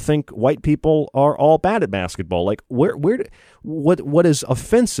 And I don't think white people are all bad at basketball. Like, what is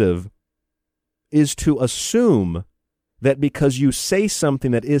offensive is to assume that because you say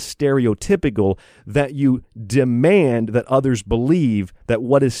something that is stereotypical, that you demand that others believe that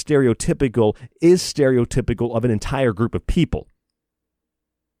what is stereotypical of an entire group of people.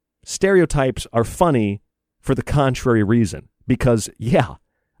 Stereotypes are funny for the contrary reason. Because,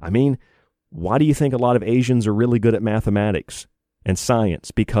 why do you think a lot of Asians are really good at mathematics and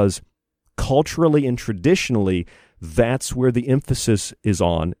science? Because culturally and traditionally, that's where the emphasis is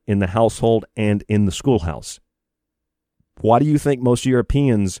on in the household and in the schoolhouse. Why do you think most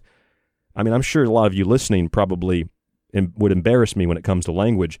Europeans, I'm sure a lot of you listening probably would embarrass me when it comes to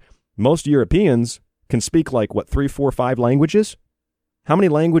language. Most Europeans can speak 3, 4, 5 languages? How many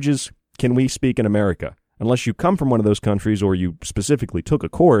languages can we speak in America? Unless you come from one of those countries or you specifically took a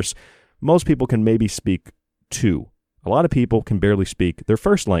course, most people can maybe speak 2. A lot of people can barely speak their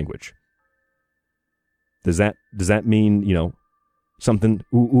first language. Does that mean, something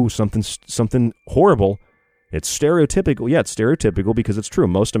horrible? It's stereotypical. Yeah, it's stereotypical because it's true.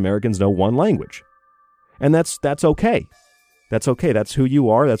 Most Americans know one language. And that's okay. That's okay. That's who you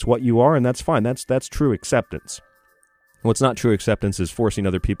are. That's what you are, and that's fine. That's true acceptance. What's not true acceptance is forcing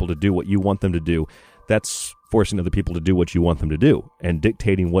other people to do what you want them to do. That's forcing other people to do what you want them to do and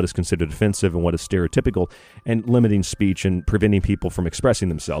dictating what is considered offensive and what is stereotypical and limiting speech and preventing people from expressing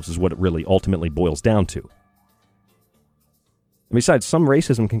themselves is what it really ultimately boils down to. And besides, some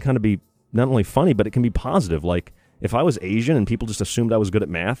racism can kind of be not only funny, but it can be positive. Like, if I was Asian and people just assumed I was good at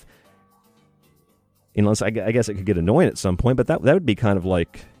math, unless I guess it could get annoying at some point, but that would be kind of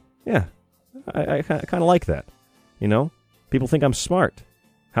like, yeah, I kind of like that. People think I'm smart.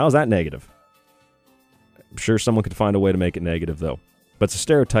 How is that negative? I'm sure someone could find a way to make it negative, though. But it's a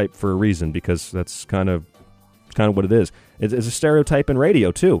stereotype for a reason, because that's kind of what it is. It's a stereotype in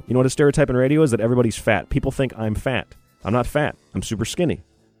radio, too. You know what a stereotype in radio is? That everybody's fat. People think I'm fat. I'm not fat. I'm super skinny.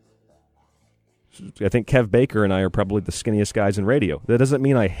 I think Kev Baker and I are probably the skinniest guys in radio. That doesn't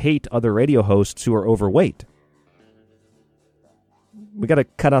mean I hate other radio hosts who are overweight. We got to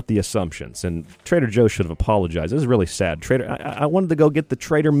cut out the assumptions, and Trader Joe should have apologized. This is really sad. I wanted to go get the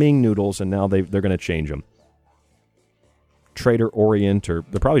Trader Ming noodles, and now they're going to change them. Trader Orient, or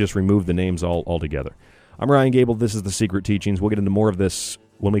they'll probably just remove the names altogether. I'm Ryan Gable. This is The Secret Teachings. We'll get into more of this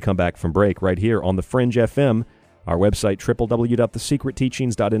when we come back from break right here on The Fringe FM. Our website,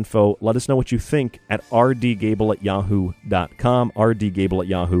 www.thesecretteachings.info. Let us know what you think at rdgable@yahoo.com,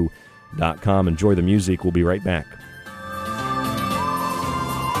 rdgable@yahoo.com. Enjoy the music. We'll be right back.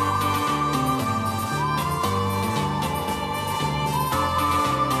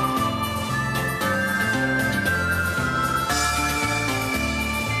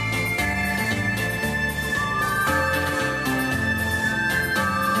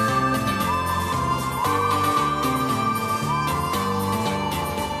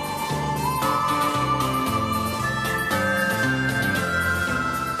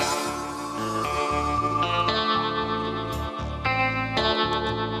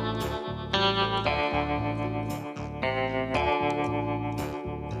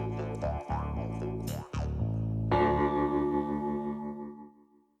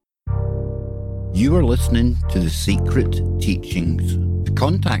 You are listening to The Secret Teachings. To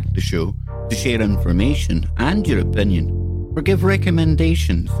contact the show, to share information and your opinion, or give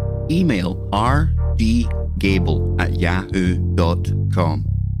recommendations, email rdgable@yahoo.com.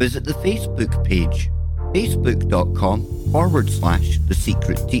 Visit the Facebook page, facebook.com/The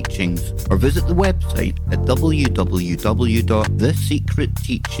Secret Teachings, or visit the website at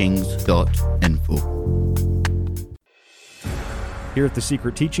www.thesecretteachings.info. Here at The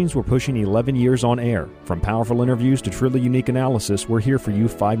Secret Teachings, we're pushing 11 years on air. From powerful interviews to truly unique analysis, we're here for you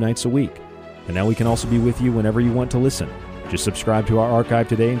 5 nights a week. And now we can also be with you whenever you want to listen. Just subscribe to our archive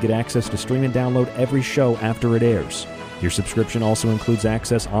today and get access to stream and download every show after it airs. Your subscription also includes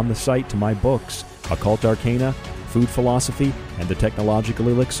access on the site to my books, Occult Arcana, Food Philosophy, and The Technological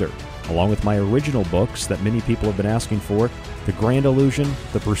Elixir, along with my original books that many people have been asking for, The Grand Illusion,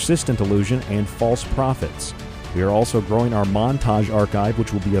 The Persistent Illusion, and False Prophets. We are also growing our montage archive,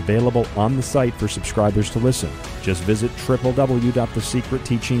 which will be available on the site for subscribers to listen. Just visit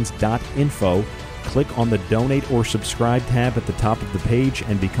www.thesecretteachings.info, click on the Donate or Subscribe tab at the top of the page,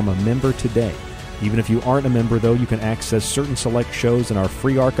 and become a member today. Even if you aren't a member, though, you can access certain select shows in our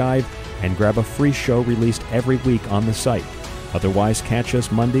free archive and grab a free show released every week on the site. Otherwise, catch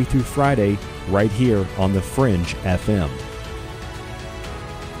us Monday through Friday right here on The Fringe FM.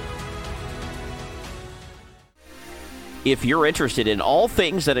 If you're interested in all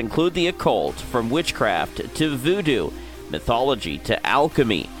things that include the occult, from witchcraft to voodoo, mythology to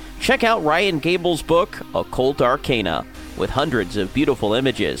alchemy, check out Ryan Gable's book, Occult Arcana, with hundreds of beautiful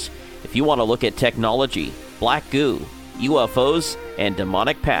images. If you want to look at technology, black goo, UFOs, and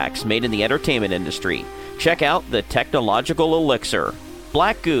demonic pacts made in the entertainment industry, check out The Technological Elixir,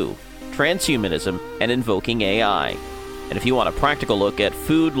 Black Goo, Transhumanism, and Invoking AI. And if you want a practical look at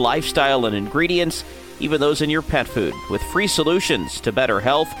food, lifestyle, and ingredients, even those in your pet food, with free solutions to better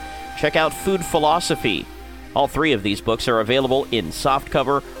health, check out Food Philosophy. All 3 of these books are available in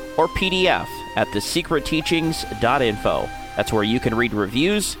softcover or PDF at thesecretteachings.info. That's where you can read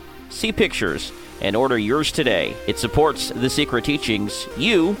reviews, see pictures, and order yours today. It supports The Secret Teachings,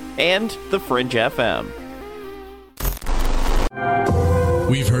 you, and The Fringe FM.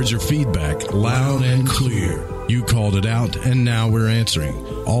 We've heard your feedback loud and clear. You called it out, and now we're answering.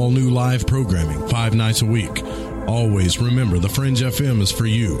 All new live programming, 5 nights a week. Always remember, The Fringe FM is for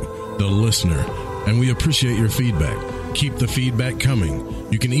you, the listener, and we appreciate your feedback. Keep the feedback coming.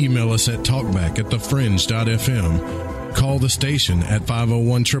 You can email us at talkback@thefringe.fm, call the station at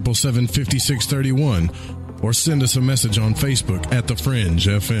 501-777-5631, or send us a message on Facebook at The Fringe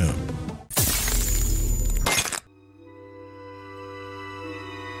FM.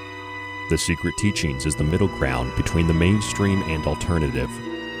 The Secret Teachings is the middle ground between the mainstream and alternative,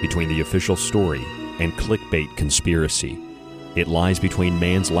 between the official story and clickbait conspiracy. It lies between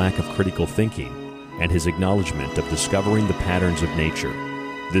man's lack of critical thinking and his acknowledgement of discovering the patterns of nature.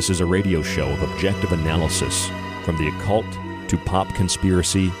 This is a radio show of objective analysis, from the occult to pop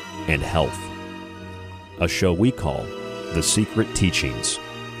conspiracy and health. A show we call The Secret Teachings.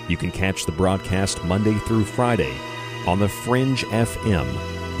 You can catch the broadcast Monday through Friday on the Fringe FM,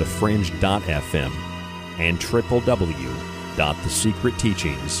 thefringe.fm, and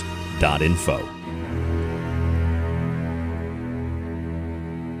www.thesecretteachings.info.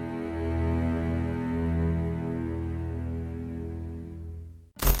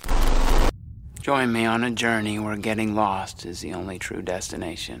 Join me on a journey where getting lost is the only true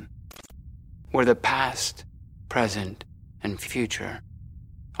destination. Where the past, present, and future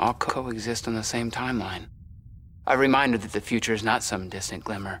all coexist on the same timeline. A reminder that the future is not some distant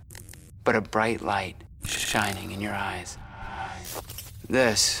glimmer, but a bright light shining in your eyes.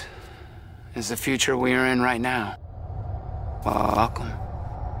 This is the future we are in right now. Welcome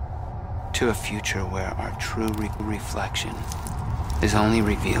to a future where our true reflection is only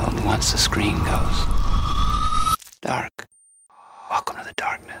revealed once the screen goes dark. Welcome to the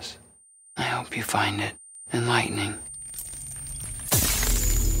darkness. I hope you find it enlightening.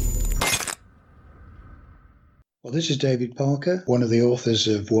 Well, this is David Parker, one of the authors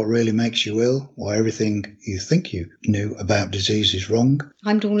of What Really Makes You Ill, Why Everything You Think You Knew About Disease Is Wrong.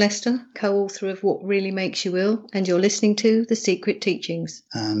 I'm Dawn Lester, co-author of What Really Makes You Ill, and you're listening to The Secret Teachings.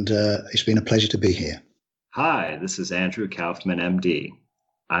 And it's been a pleasure to be here. Hi, this is Andrew Kaufman, MD.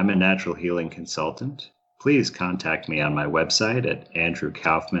 I'm a natural healing consultant. Please contact me on my website at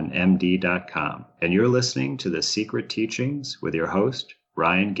andrewkaufmanmd.com. And you're listening to The Secret Teachings with your host,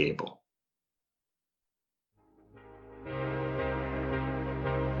 Ryan Gable.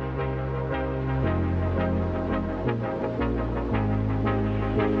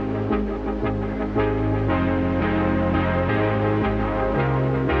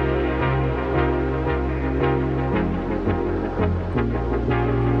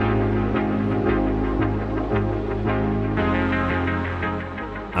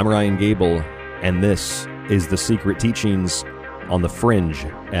 I'm Ryan Gable, and this is The Secret Teachings on the Fringe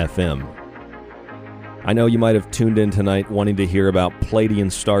FM. I know you might have tuned in tonight wanting to hear about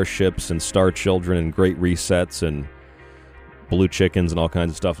Pleiadian starships and star children and great resets and blue chickens and all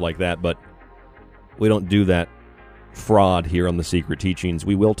kinds of stuff like that, but we don't do that fraud here on The Secret Teachings.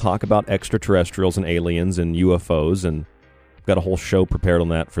 We will talk about extraterrestrials and aliens and UFOs, and we've got a whole show prepared on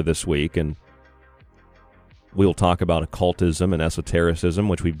that for this week, and we will talk about occultism and esotericism,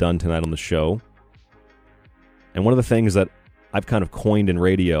 which we've done tonight on the show. And one of the things that I've kind of coined in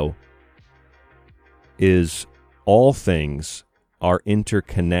radio is all things are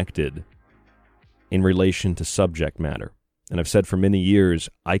interconnected in relation to subject matter. And I've said for many years,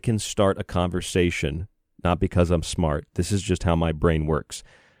 I can start a conversation, not because I'm smart. This is just how my brain works.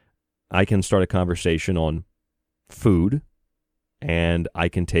 I can start a conversation on food, and I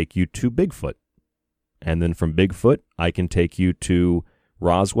can take you to Bigfoot. And then from Bigfoot, I can take you to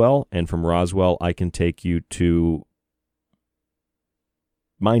Roswell, and from Roswell, I can take you to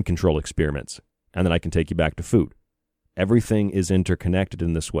mind control experiments, and then I can take you back to food. Everything is interconnected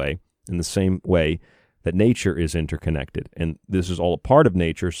in this way, in the same way that nature is interconnected. And this is all a part of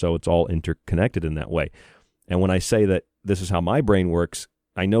nature, so it's all interconnected in that way. And when I say that this is how my brain works,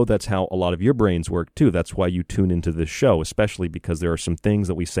 I know that's how a lot of your brains work too. That's why you tune into this show, especially because there are some things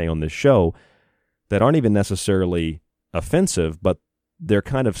that we say on this show that aren't even necessarily offensive, but they're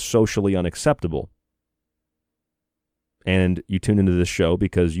kind of socially unacceptable. And you tune into this show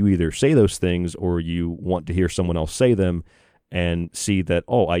because you either say those things or you want to hear someone else say them and see that,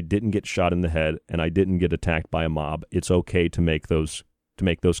 oh, I didn't get shot in the head and I didn't get attacked by a mob. It's okay to make those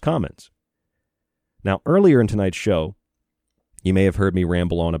comments. Now, earlier in tonight's show, you may have heard me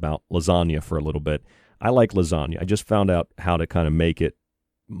ramble on about lasagna for a little bit. I like lasagna. I just found out how to kind of make it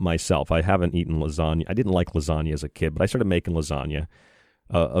myself. I haven't eaten lasagna. I didn't like lasagna as a kid, but I started making lasagna,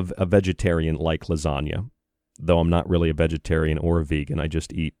 a vegetarian-like lasagna, though I'm not really a vegetarian or a vegan. I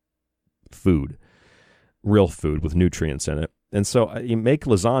just eat food, real food with nutrients in it. And so you make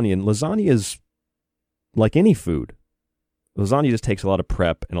lasagna, and lasagna is like any food. Lasagna just takes a lot of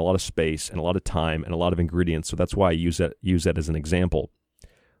prep and a lot of space and a lot of time and a lot of ingredients, so that's why I use that as an example.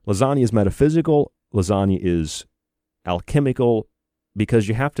 Lasagna is metaphysical. Lasagna is alchemical, because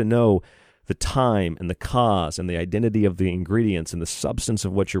you have to know the time and the cause and the identity of the ingredients and the substance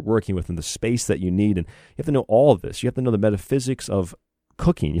of what you're working with and the space that you need. And you have to know all of this. You have to know the metaphysics of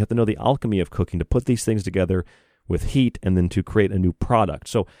cooking. You have to know the alchemy of cooking to put these things together with heat and then to create a new product.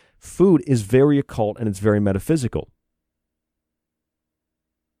 So food is very occult and it's very metaphysical.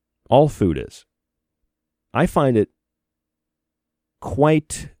 All food is. I find it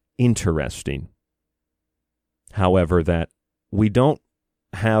quite interesting, however, that we don't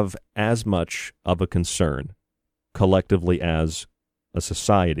have as much of a concern collectively as a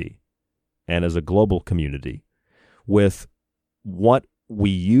society and as a global community with what we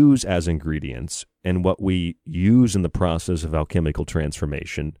use as ingredients and what we use in the process of alchemical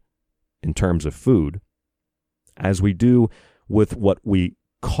transformation in terms of food as we do with what we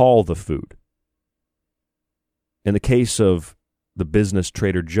call the food. In the case of the business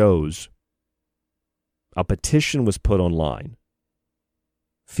Trader Joe's, a petition was put online.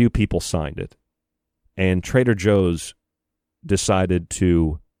 Few people signed it. And Trader Joe's decided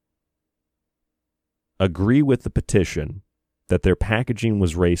to agree with the petition that their packaging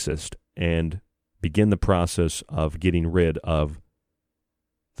was racist and begin the process of getting rid of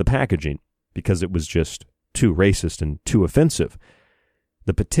the packaging because it was just too racist and too offensive.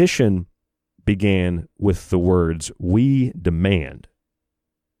 The petition began with the words, "We demand."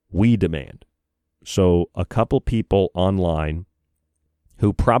 We demand. So a couple people online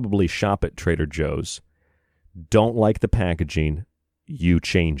who probably shop at Trader Joe's don't like the packaging, you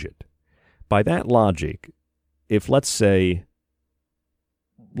change it. By that logic, if let's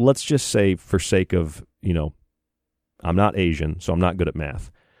just say for sake of, I'm not Asian, so I'm not good at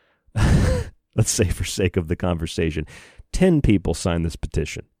math. Let's say for sake of the conversation, 10 people sign this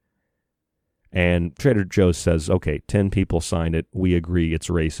petition. And Trader Joe's says, okay, 10 people sign it, we agree it's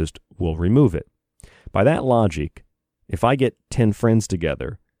racist, we'll remove it. By that logic, if I get 10 friends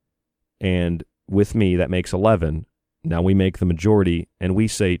together, and with me that makes 11, now we make the majority, and we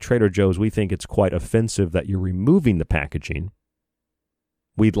say, Trader Joe's, we think it's quite offensive that you're removing the packaging.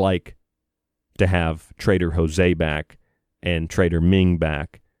 We'd like to have Trader Jose back, and Trader Ming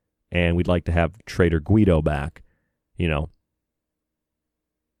back, and we'd like to have Trader Guido back,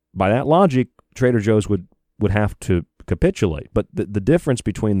 By that logic, Trader Joe's would have to capitulate. But the difference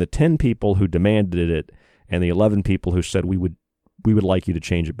between the 10 people who demanded it and the 11 people who said we would like you to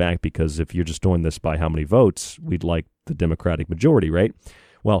change it back because if you're just doing this by how many votes, we'd like the Democratic majority, right?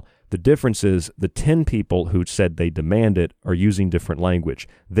 Well, the difference is the 10 people who said they demand it are using different language.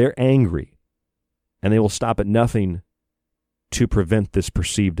 They're angry, and they will stop at nothing to prevent this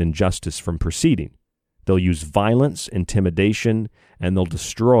perceived injustice from proceeding. They'll use violence, intimidation, and they'll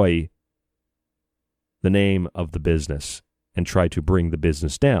destroy the name of the business and try to bring the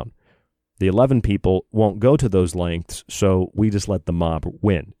business down. The 11 people won't go to those lengths, so we just let the mob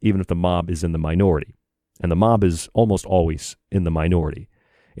win, even if the mob is in the minority. And the mob is almost always in the minority.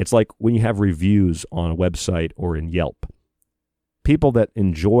 It's like when you have reviews on a website or in Yelp. People that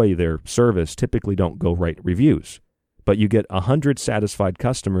enjoy their service typically don't go write reviews, but you get 100 satisfied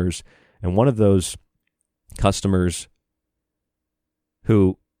customers, and one of those customers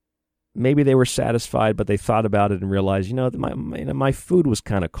who maybe they were satisfied, but they thought about it and realized, my food was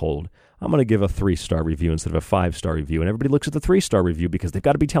kind of cold. I'm going to give a 3-star review instead of a 5-star review. And everybody looks at the 3-star review because they've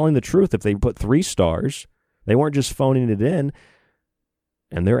got to be telling the truth. If they put 3 stars, they weren't just phoning it in,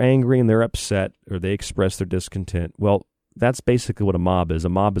 and they're angry and they're upset or they express their discontent. Well, that's basically what a mob is. A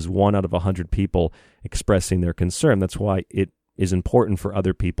mob is 1 out of 100 people expressing their concern. That's why it is important for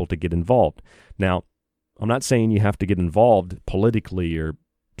other people to get involved. Now, I'm not saying you have to get involved politically or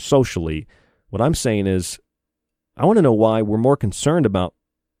socially. What I'm saying is I want to know why we're more concerned about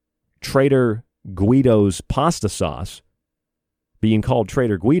Traitor Guido's pasta sauce being called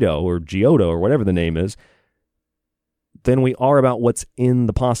Traitor Guido or Giotto or whatever the name is than we are about what's in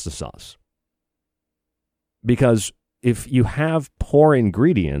the pasta sauce. Because if you have poor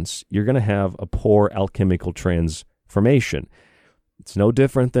ingredients, you're going to have a poor alchemical transformation. It's no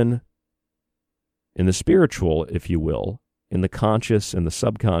different than in the spiritual, if you will, in the conscious and the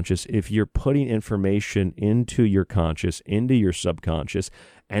subconscious. If you're putting information into your conscious, into your subconscious,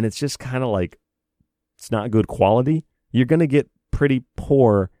 and it's just kind of like it's not good quality, you're going to get pretty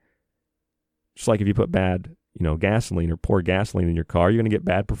poor. Just like if you put bad, gasoline or poor gasoline in your car, you're going to get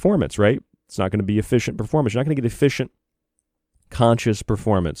bad performance, right? It's not going to be efficient performance. You're not going to get efficient conscious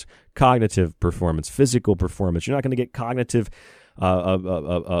performance, cognitive performance, physical performance. You're not going to get cognitive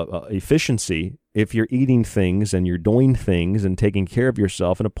efficiency if you're eating things and you're doing things and taking care of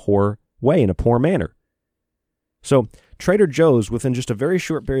yourself in a poor way, in a poor manner. So Trader Joe's, within just a very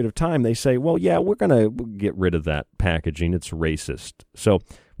short period of time, they say, well, yeah, we're going to get rid of that packaging. It's racist. So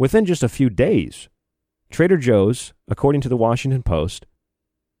within just a few days, Trader Joe's, according to the Washington Post,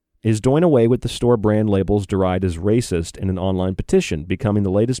 is doing away with the store brand labels derided as racist in an online petition, becoming the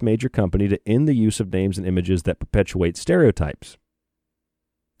latest major company to end the use of names and images that perpetuate stereotypes.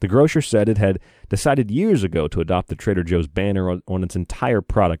 The grocer said it had decided years ago to adopt the Trader Joe's banner on its entire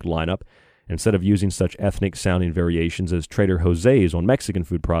product lineup, instead of using such ethnic-sounding variations as Trader Jose's on Mexican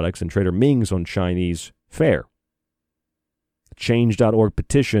food products and Trader Ming's on Chinese fare. The Change.org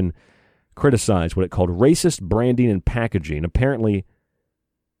petition criticized what it called racist branding and packaging, apparently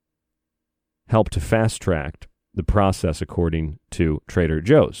helped to fast-track the process, according to Trader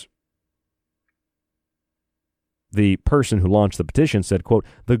Joe's. The person who launched the petition said, quote,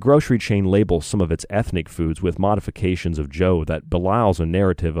 the grocery chain labels some of its ethnic foods with modifications of Joe that belies a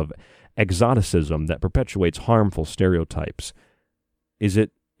narrative of exoticism that perpetuates harmful stereotypes. Is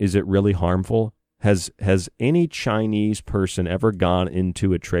it really harmful? Has any Chinese person ever gone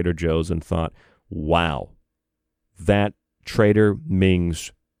into a Trader Joe's and thought, wow, that Trader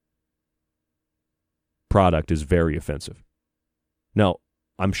Ming's product is very offensive? No,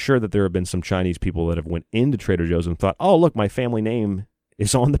 I'm sure that there have been some Chinese people that have went into Trader Joe's and thought, oh, look, my family name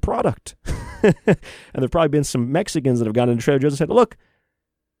is on the product. And there have probably been some Mexicans that have gone into Trader Joe's and said, look,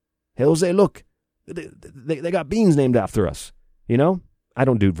 Jose, look, they got beans named after us. I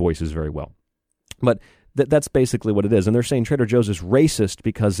don't do voices very well. But that's basically what it is. And they're saying Trader Joe's is racist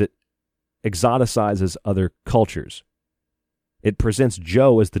because it exoticizes other cultures. It presents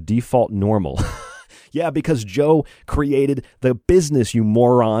Joe as the default normal. Yeah, because Joe created the business, you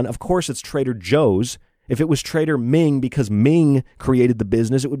moron. Of course it's Trader Joe's. If it was Trader Ming because Ming created the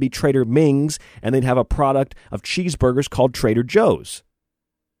business, it would be Trader Ming's, and they'd have a product of cheeseburgers called Trader Joe's.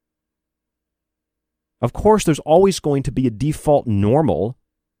 Of course, there's always going to be a default normal.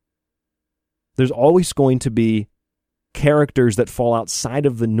 There's always going to be characters that fall outside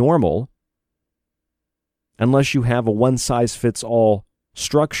of the normal unless you have a one-size-fits-all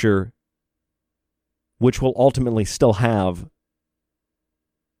structure, which will ultimately still have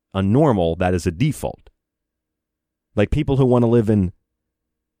a normal that is a default. Like people who want to live in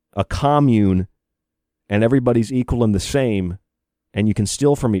a commune and everybody's equal and the same and you can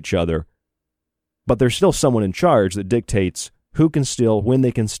steal from each other, but there's still someone in charge that dictates who can steal, when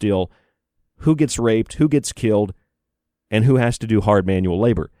they can steal, who gets raped, who gets killed, and who has to do hard manual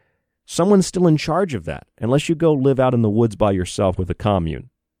labor. Someone's still in charge of that, unless you go live out in the woods by yourself with a commune.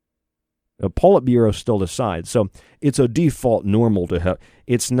 A Politburo still decides. So it's a default normal to have.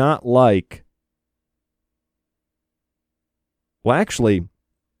 It's not like, well, actually,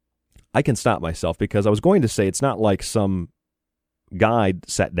 I can stop myself because I was going to say it's not like some guy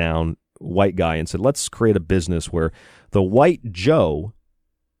sat down, white guy, and said, let's create a business where the white Joe,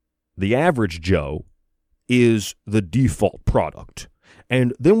 the average Joe, is the default product.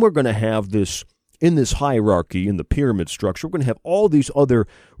 And then we're going to have this, in this hierarchy, in the pyramid structure, we're going to have all these other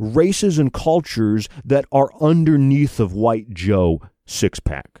races and cultures that are underneath of white Joe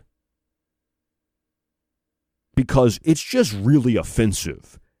six-pack. Because it's just really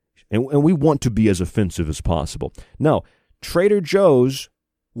offensive. And we want to be as offensive as possible. No, Trader Joe's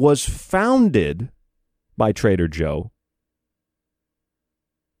was founded by Trader Joe.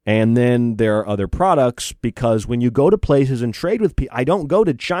 And then there are other products, because when you go to places and trade with people, I don't go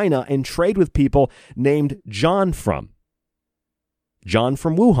to China and trade with people named John from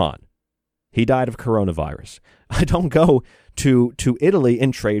Wuhan. He died of coronavirus. I don't go to Italy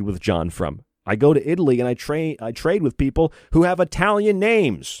and trade with John from. I go to Italy and I trade with people who have Italian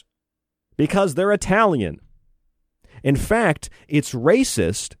names because they're Italian. In fact, it's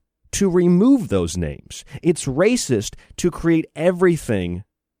racist to remove those names. It's racist to create everything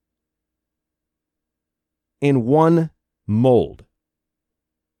in one mold.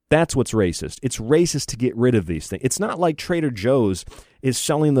 That's what's racist. It's racist to get rid of these things. It's not like Trader Joe's is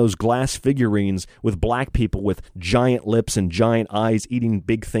selling those glass figurines with black people with giant lips and giant eyes eating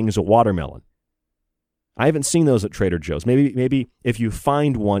big things of watermelon. I haven't seen those at Trader Joe's. Maybe if you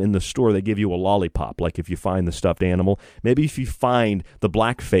find one in the store, they give you a lollipop, like if you find the stuffed animal. Maybe if you find the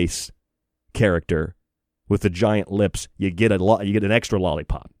blackface character with the giant lips, you get an extra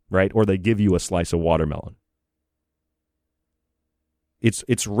lollipop, right? Or they give you a slice of watermelon. It's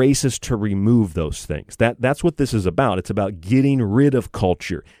racist to remove those things. That's what this is about. It's about getting rid of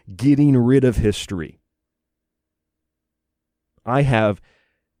culture, getting rid of history. I have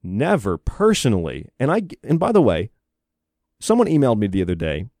never personally, and by the way, someone emailed me the other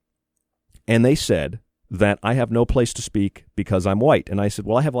day, and they said that I have no place to speak because I'm white. And I said,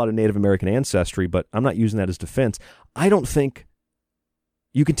 well, I have a lot of Native American ancestry, but I'm not using that as defense. I don't think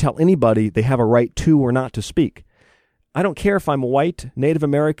you can tell anybody they have a right to or not to speak. I don't care if I'm white, Native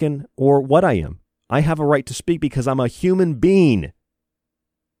American, or what I am. I have a right to speak because I'm a human being.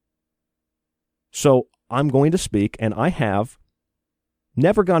 So I'm going to speak, and I have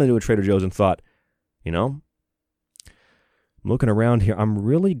never gone into a Trader Joe's and thought, I'm looking around here, I'm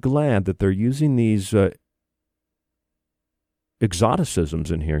really glad that they're using these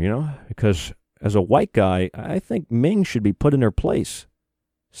exoticisms in here, because as a white guy, I think Ming should be put in her place.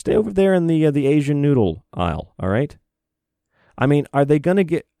 Stay over there in the Asian noodle aisle, all right? I mean, are they going to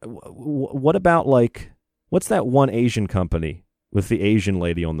get, what about what's that one Asian company with the Asian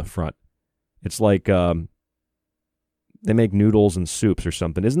lady on the front? It's like, they make noodles and soups or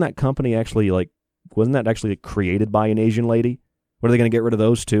something. Isn't that company actually wasn't that actually created by an Asian lady? What, are they going to get rid of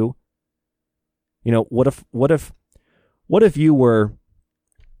those too? What if you were,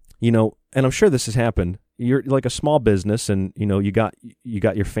 and I'm sure this has happened. You're like a small business, and you got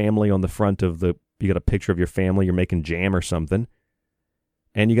your family on the front of you got a picture of your family. You're making jam or something,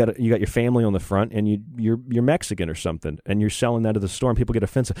 and you got your family on the front, and you're Mexican or something, and you're selling that at the store, and people get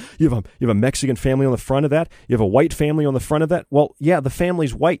offensive. You have a Mexican family on the front of that. You have a white family on the front of that. Well, yeah, the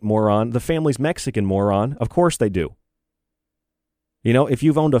family's white, moron. The family's Mexican, moron. Of course they do. If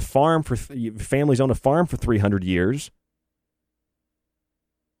you've owned a farm family's owned a farm for 300 years,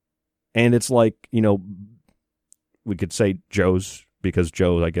 and it's like, we could say Joe's, because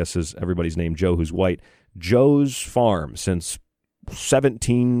Joe, I guess, is everybody's name Joe who's white. Joe's farm since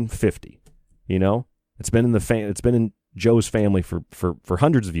 1750. It's been in Joe's family for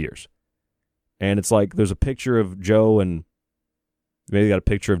hundreds of years. And it's like there's a picture of Joe, and maybe got a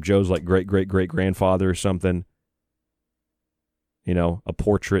picture of Joe's great grandfather or something. A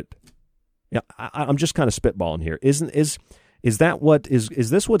portrait. Yeah, I'm just kind of spitballing here. Is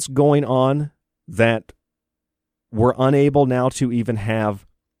this what's going on, that we're unable now to even have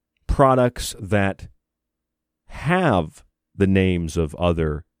products that have the names of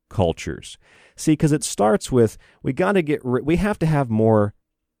other cultures? See, because it starts with, we have to have more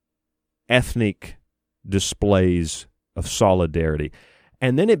ethnic displays of solidarity.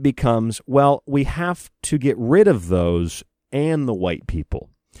 And then it becomes, well, we have to get rid of those and the white people.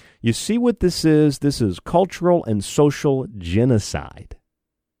 You see what this is? This is cultural and social genocide.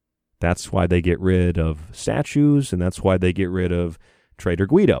 That's why they get rid of statues, and that's why they get rid of Trader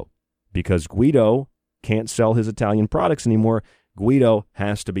Guido, because Guido can't sell his Italian products anymore. Guido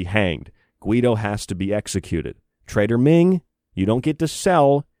has to be hanged. Guido has to be executed. Trader Ming, you don't get to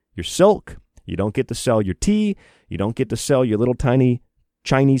sell your silk. You don't get to sell your tea. You don't get to sell your little tiny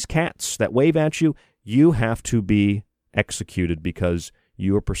Chinese cats that wave at you. You have to be executed because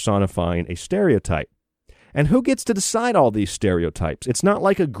you are personifying a stereotype. And who gets to decide all these stereotypes? It's not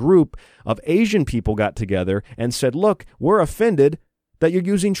like a group of Asian people got together and said, look, we're offended that you're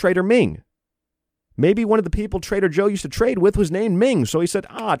using Trader Ming. Maybe one of the people Trader Joe used to trade with was named Ming, so he said,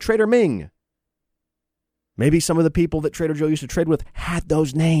 Trader Ming. Maybe some of the people that Trader Joe used to trade with had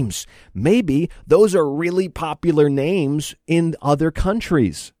those names. Maybe those are really popular names in other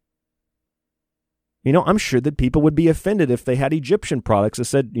countries. You know, I'm sure that people would be offended if they had Egyptian products that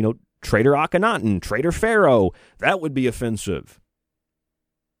said, you know, Trader Akhenaten, Trader Pharaoh. That would be offensive.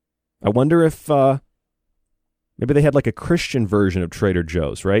 I wonder if maybe they had like a Christian version of Trader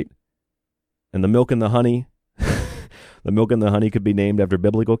Joe's, right? And the milk and the honey, the milk and the honey could be named after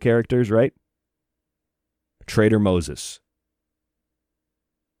biblical characters, right? Trader Moses.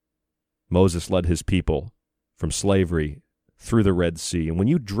 Moses led his people from slavery through the Red Sea. And when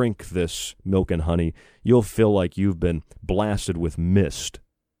you drink this milk and honey, you'll feel like you've been blasted with mist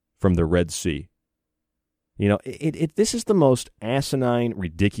from the Red Sea. You know, this is the most asinine,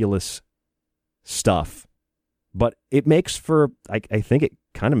 ridiculous stuff. But it makes for, I think it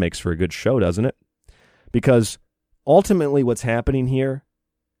kind of makes for a good show, doesn't it? Because ultimately what's happening here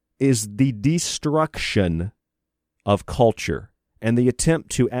is the destruction of culture and the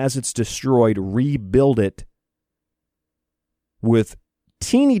attempt to, as it's destroyed, rebuild it with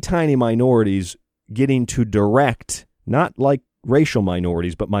teeny tiny minorities getting to direct, not like racial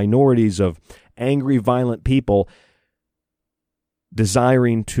minorities, but minorities of angry, violent people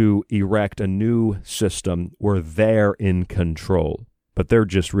desiring to erect a new system where they're in control, but they're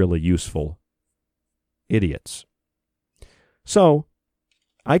just really useful idiots. So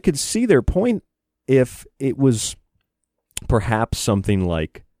I could see their point if it was perhaps something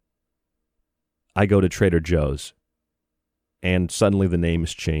like I go to Trader Joe's and suddenly the name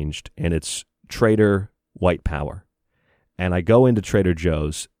is changed and it's Trader White Power. And I go into Trader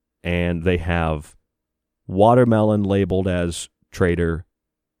Joe's and they have watermelon labeled as Trader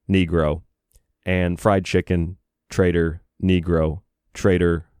Negro and fried chicken Trader Negro,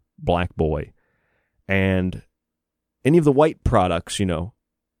 Trader Black Boy. And any of the white products, you know,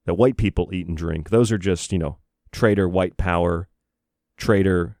 that white people eat and drink, those are just, you know, Trader White Power,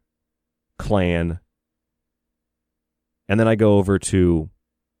 Trader Clan. And then I go over to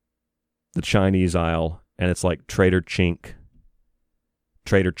the Chinese aisle and it's like Trader Chink,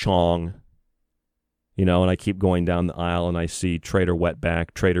 Trader Chong, you know, and I keep going down the aisle and I see Trader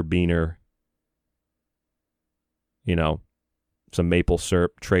Wetback, Trader Beaner, you know, some maple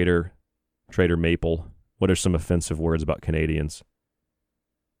syrup, Trader Maple. What are some offensive words about Canadians?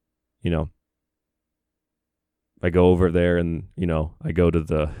 You know, I go over there and, you know, I go to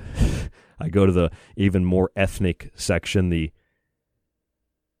the even more ethnic section, the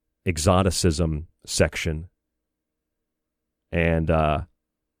Exoticism section. And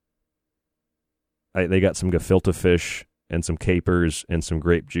they got some gefilte fish and some capers and some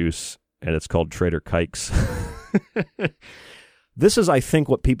grape juice, and it's called Trader Kikes. This is, I think,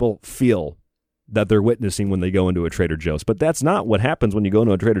 what people feel that they're witnessing when they go into a Trader Joe's. But that's not what happens when you go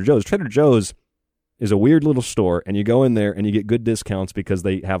into a Trader Joe's. Trader Joe's is a weird little store, and you go in there and you get good discounts because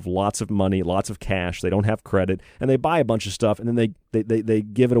they have lots of money, lots of cash. They don't have credit, and they buy a bunch of stuff, and then they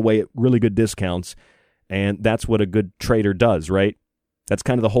give it away at really good discounts, and that's what a good trader does, right? That's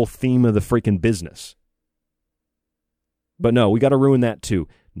kind of the whole theme of the freaking business. But no, we got to ruin that too.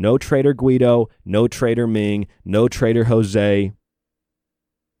 No Trader Guido, no Trader Ming, no Trader Jose.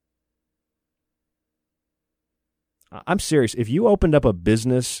 I'm serious. If you opened up a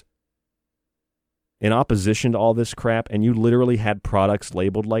business in opposition to all this crap and you literally had products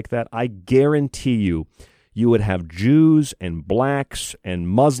labeled like that, I guarantee you would have Jews and blacks and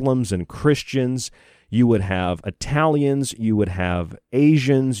Muslims and Christians. You would have Italians. You would have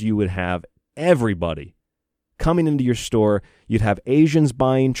Asians. You would have everybody coming into your store. You'd have Asians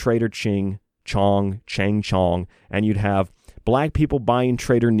buying Trader Chang Chong, and you'd have black people buying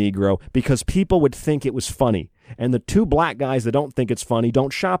Trader Negro because people would think it was funny. And the 2 black guys that don't think it's funny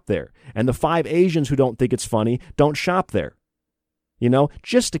don't shop there. And the 5 Asians who don't think it's funny don't shop there. You know,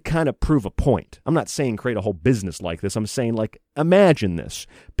 just to kind of prove a point. I'm not saying create a whole business like this. I'm saying, like, imagine this.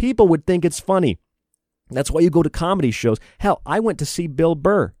 People would think it's funny. That's why you go to comedy shows. Hell, I went to see Bill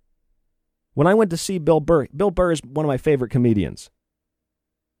Burr. When I went to see Bill Burr is one of my favorite comedians.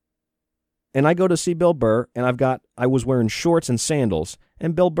 And I go to see Bill Burr, and I was wearing shorts and sandals,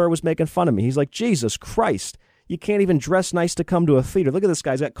 and Bill Burr was making fun of me. He's like, Jesus Christ, you can't even dress nice to come to a theater. Look at this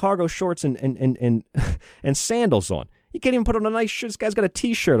guy. He's got cargo shorts and sandals on. You can't even put on a nice shirt. This guy's got a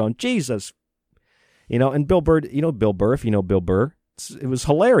T-shirt on. Jesus. And Bill Burr, Bill Burr, if you know Bill Burr, it was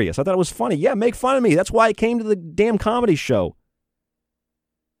hilarious. I thought it was funny. Yeah, make fun of me. That's why I came to the damn comedy show.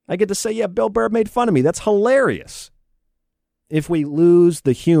 I get to say, yeah, Bill Burr made fun of me. That's hilarious. If we lose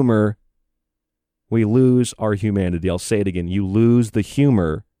the humor, we lose our humanity. I'll say it again. You lose the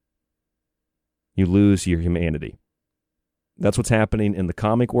humor, you lose your humanity. That's what's happening in the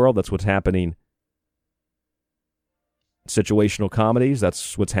comic world. That's what's happening in situational comedies.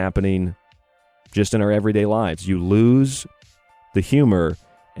 That's what's happening just in our everyday lives. You lose the humor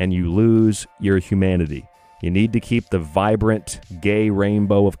and you lose your humanity. You need to keep the vibrant, gay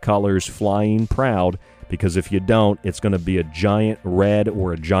rainbow of colors flying proud, because if you don't, it's going to be a giant red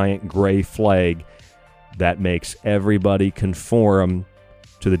or a giant gray flag that makes everybody conform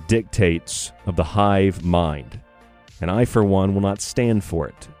to the dictates of the hive mind. And I, for one, will not stand for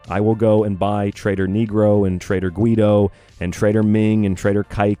it. I will go and buy Traitor Negro and Traitor Guido and Traitor Ming and Traitor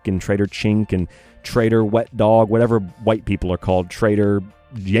Kike and Traitor Chink and Traitor Wet Dog, whatever white people are called, Traitor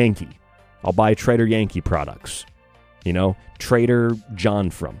Yankee. I'll buy Traitor Yankee products. Traitor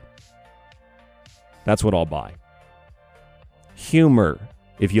John from. That's what I'll buy. Humor.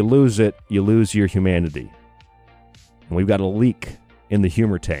 If you lose it, you lose your humanity. And we've got a leak in the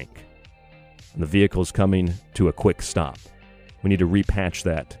humor tank. And the vehicle's coming to a quick stop. We need to repatch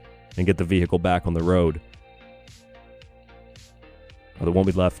that and get the vehicle back on the road. Or there won't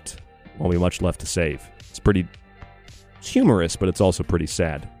be much left to save. It's humorous, but it's also pretty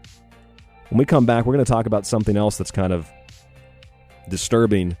sad. When we come back, we're going to talk about something else that's kind of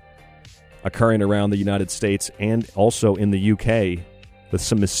disturbing occurring around the United States and also in the UK with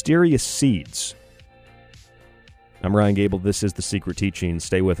some mysterious seeds. I'm Ryan Gable. This is The Secret Teachings.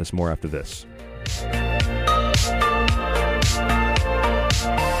 Stay with us. More after this.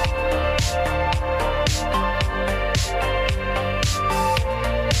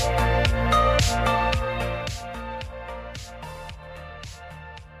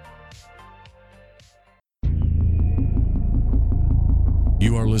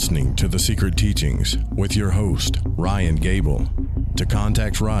 You are listening to The Secret Teachings with your host, Ryan Gable. To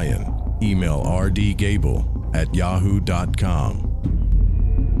contact Ryan, email rdgable@yahoo.com.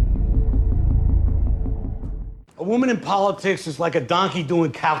 A woman in politics is like a donkey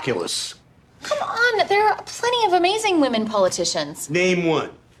doing calculus. Come on, there are plenty of amazing women politicians. Name one.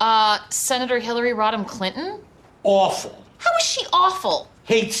 Senator Hillary Rodham Clinton? Awful. How is she awful?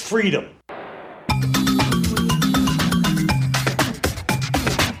 Hates freedom.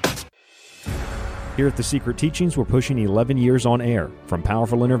 Here at The Secret Teachings, we're pushing 11 years on air. From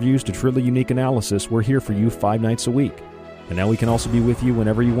powerful interviews to truly unique analysis, we're here for you 5 nights a week. And now we can also be with you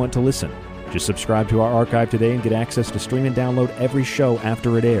whenever you want to listen. Just subscribe to our archive today and get access to stream and download every show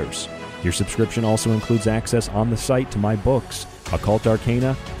after it airs. Your subscription also includes access on the site to my books, Occult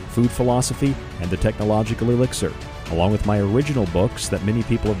Arcana, Food Philosophy, and The Technological Elixir, along with my original books that many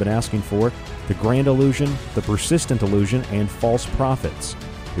people have been asking for, The Grand Illusion, The Persistent Illusion, and False Prophets.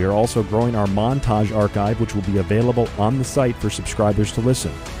 We are also growing our montage archive, which will be available on the site for subscribers to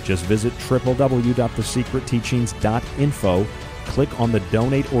listen. Just visit www.thesecretteachings.info, click on the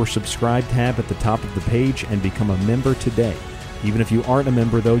Donate or Subscribe tab at the top of the page, and become a member today. Even if you aren't a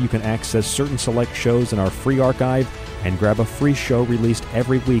member, though, you can access certain select shows in our free archive and grab a free show released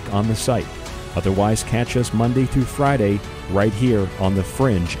every week on the site. Otherwise, catch us Monday through Friday right here on The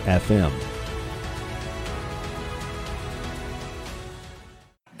Fringe FM.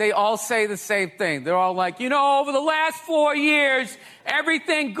 They all say the same thing. They're all like, over the last 4 years,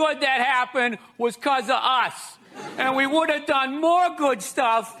 everything good that happened was because of us. And we would have done more good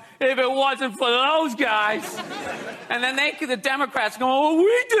stuff if it wasn't for those guys. And then the Democrats go, oh,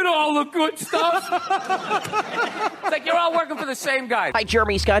 we did all the good stuff. It's like you're all working for the same guy. Hi,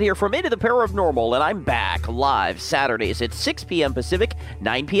 Jeremy Scott here from Into the Power of Normal, and I'm back live Saturdays at 6 p.m. Pacific,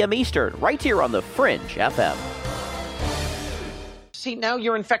 9 p.m. Eastern, right here on The Fringe FM. See, now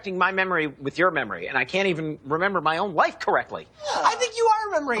you're infecting my memory with your memory, and I can't even remember my own life correctly. I think you are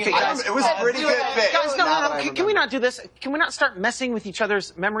remembering it, guys. It was a pretty good bit. Guys, no. Can we not do this? Can we not start messing with each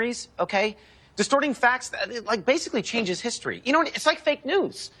other's memories, okay? Distorting facts, basically changes history. It's like fake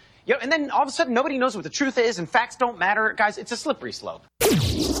news. And then all of a sudden, nobody knows what the truth is, and facts don't matter. Guys, it's a slippery slope.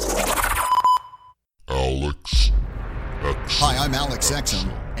 Alex Exum. Hi, I'm Alex Exum,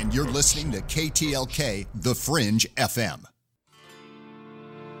 and you're listening to KTLK, The Fringe FM.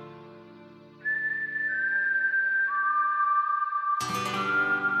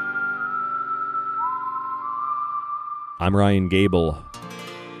 I'm Ryan Gable,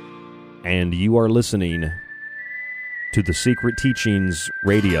 and you are listening to The Secret Teachings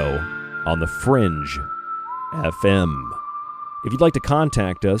Radio on The Fringe FM. If you'd like to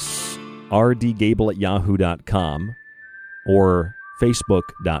contact us, rdgable@yahoo.com or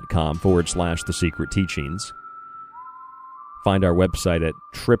facebook.com/The Secret Teachings. Find our website at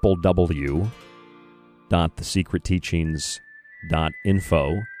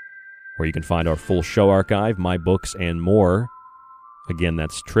www.thesecretteachings.info, where you can find our full show archive, my books, and more. Again,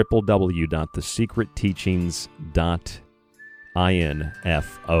 that's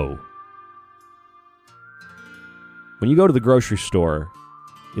www.thesecretteachings.info. When you go to the grocery store,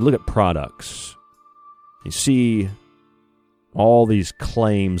 you look at products, you see all these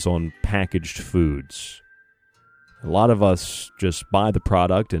claims on packaged foods. A lot of us just buy the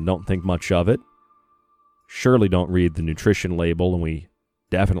product and don't think much of it. Surely don't read the nutrition label, and we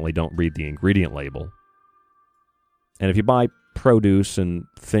definitely don't read the ingredient label. And if you buy produce and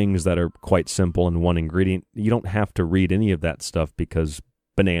things that are quite simple and one ingredient, you don't have to read any of that stuff, because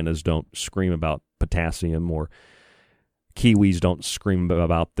bananas don't scream about potassium, or kiwis don't scream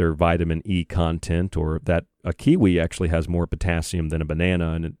about their vitamin E content, or that a kiwi actually has more potassium than a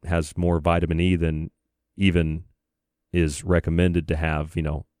banana, and it has more vitamin E than even is recommended to have,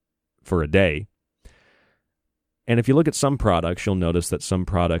 for a day. And if you look at some products, you'll notice that some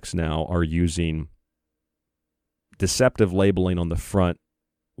products now are using deceptive labeling on the front,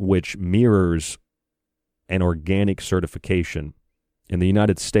 which mirrors an organic certification. In the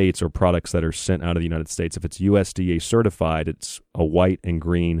United States, or products that are sent out of the United States, if it's USDA certified, it's a white and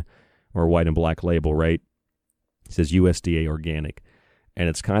green or white and black label, right? It says USDA organic. And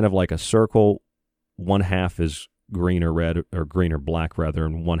it's kind of like a circle. One half is green or red, or green or black rather,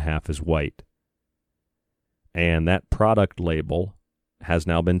 and one half is white. And that product label has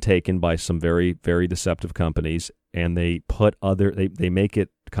now been taken by some very, very deceptive companies, and they put they make it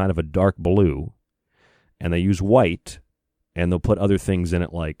kind of a dark blue, and they use white, and they'll put other things in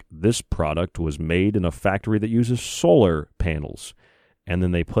it, like this product was made in a factory that uses solar panels. And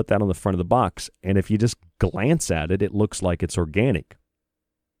then they put that on the front of the box. And if you just glance at it, it looks like it's organic.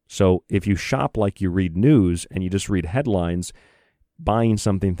 So if you shop like you read news and you just read headlines, buying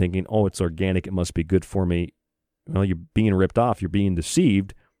something thinking, oh, it's organic, it must be good for me, well, you're being ripped off. You're being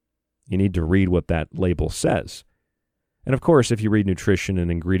deceived. You need to read what that label says. And of course, if you read nutrition and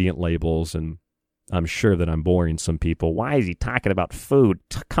ingredient labels, and I'm sure that I'm boring some people. Why is he talking about food?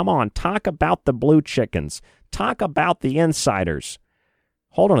 Come on, talk about the blue chickens. Talk about the insiders.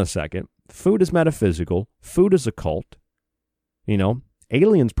 Hold on a second. Food is metaphysical. Food is occult.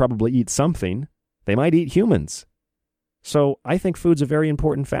 Aliens probably eat something. They might eat humans. So I think food's a very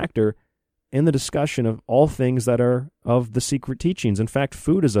important factor in the discussion of all things that are of the secret teachings. In fact,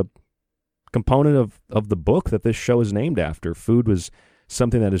 food is a component of the book that this show is named after. Food was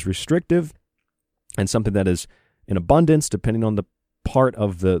something that is restrictive, and something that is in abundance, depending on the part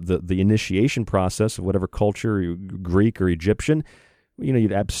of the initiation process of whatever culture, Greek or Egyptian.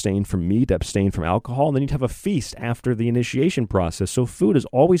 You'd abstain from meat, abstain from alcohol, and then you'd have a feast after the initiation process. So food has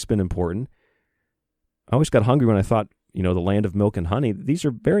always been important. I always got hungry when I thought, the land of milk and honey. These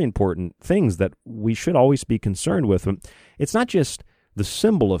are very important things that we should always be concerned with. It's not just the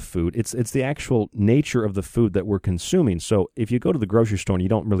symbol of food, it's the actual nature of the food that we're consuming. So if you go to the grocery store and you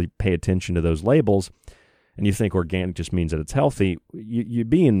don't really pay attention to those labels, and you think organic just means that it's healthy, you're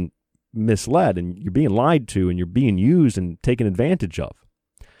being misled, and you're being lied to, and you're being used and taken advantage of.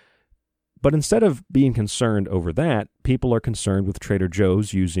 But instead of being concerned over that, people are concerned with Trader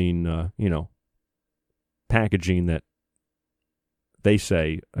Joe's using, packaging that they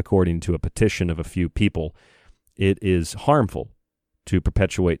say, according to a petition of a few people, it is harmful to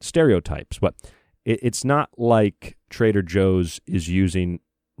perpetuate stereotypes. But it's not like Trader Joe's is using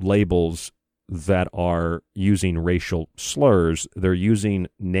labels that are using racial slurs. They're using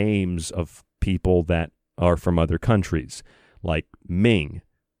names of people that are from other countries, like Ming.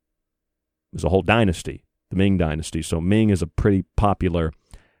 There's a whole dynasty, the Ming dynasty. So Ming is a pretty popular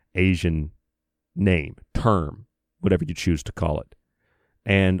Asian name, term, whatever you choose to call it.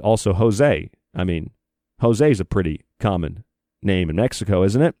 And also Jose. Jose is a pretty common name in Mexico,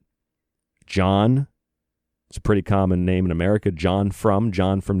 isn't it? John, it's a pretty common name in America. John from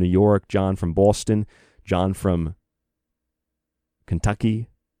New York, John from Boston, John from Kentucky.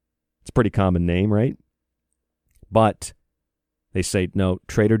 It's a pretty common name, right? But they say, no,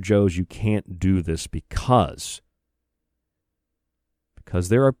 Trader Joe's, you can't do this because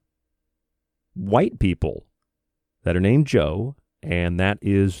there are white people that are named Joe, and that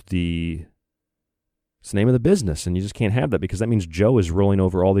is it's the name of the business, and you just can't have that because that means Joe is ruling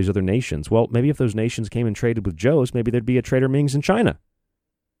over all these other nations. Well, maybe if those nations came and traded with Joe's, maybe there'd be a Trader Ming's in China.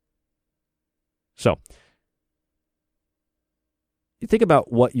 So, you think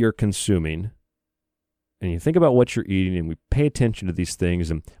about what you're consuming and you think about what you're eating, and we pay attention to these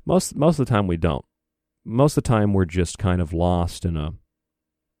things, and most of the time we don't. Most of the time we're just kind of lost in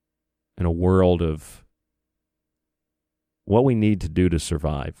a world of what we need to do to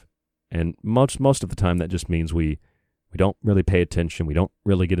survive. And most of the time that just means we don't really pay attention, we don't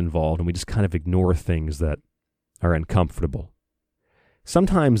really get involved, and we just kind of ignore things that are uncomfortable.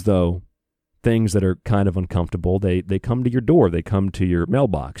 Sometimes, though, things that are kind of uncomfortable, they come to your door, they come to your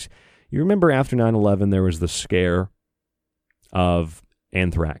mailbox. You remember after 9/11, there was the scare of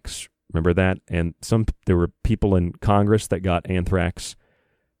anthrax. Remember that? And there were people in Congress that got anthrax.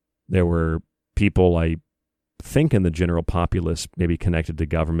 There were people, I think, in the general populace, maybe connected to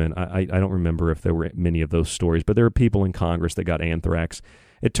government. I don't remember if there were many of those stories, but there were people in Congress that got anthrax.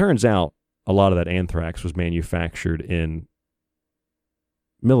 It turns out a lot of that anthrax was manufactured in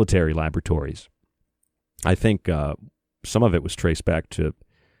military laboratories. I think some of it was traced back to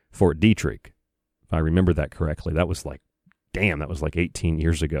Fort Detrick, if I remember that correctly. That was like 18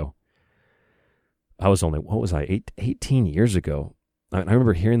 years ago. I was only, 18 years ago. I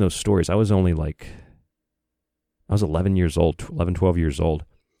remember hearing those stories. I was 11 years old, 12 years old.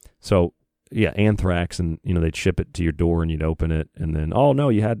 So, yeah, anthrax, and, they'd ship it to your door and you'd open it, and then, oh, no,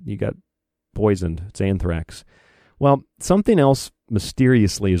 you got poisoned. It's anthrax. Well, something else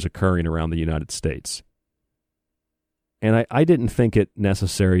mysteriously is occurring around the United States. And I didn't think it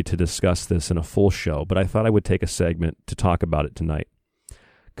necessary to discuss this in a full show, but I thought I would take a segment to talk about it tonight.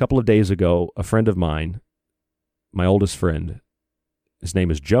 A couple of days ago, a friend of mine, my oldest friend, his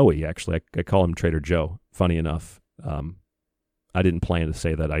name is Joey, actually. I call him Traitor Joe, funny enough. I didn't plan to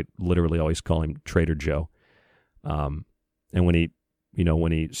say that. I literally always call him Traitor Joe. And when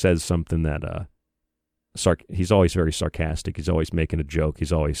he says something that he's always very sarcastic. He's always making a joke.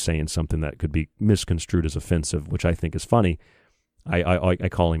 He's always saying something that could be misconstrued as offensive, which I think is funny. I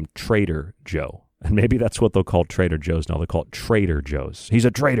call him Traitor Joe. And maybe that's what they'll call Trader Joe's now. They'll call it Trader Joe's. He's a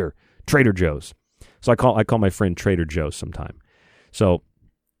traitor, Trader Joe's. So I call my friend Trader Joe sometime. So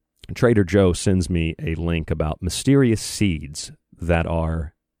Trader Joe sends me a link about mysterious seeds that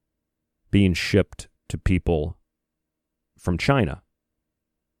are being shipped to people from China.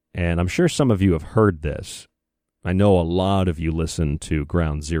 And I'm sure some of you have heard this. I know a lot of you listen to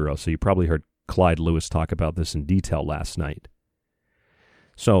Ground Zero, so you probably heard Clyde Lewis talk about this in detail last night.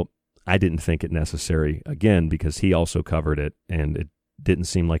 So I didn't think it necessary, again, because he also covered it, and it didn't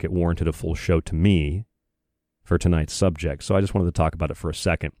seem like it warranted a full show to me for tonight's subject. So I just wanted to talk about it for a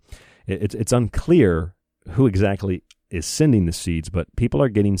second. It's unclear who exactly is sending the seeds, but people are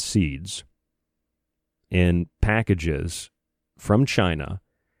getting seeds in packages from China,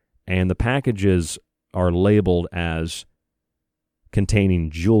 and the packages are labeled as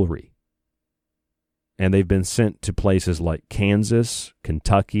containing jewelry. And they've been sent to places like Kansas,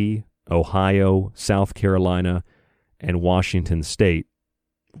 Kentucky, Ohio, South Carolina, and Washington State,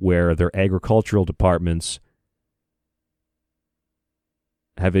 where their agricultural departments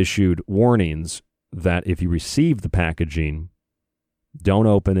have issued warnings that if you receive the packaging, don't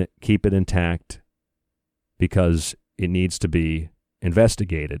open it, keep it intact, because it needs to be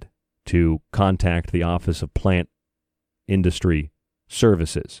investigated to contact the Office of Plant Industry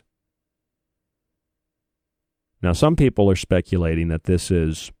Services. Now, some people are speculating that this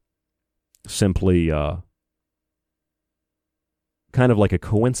is simply kind of like a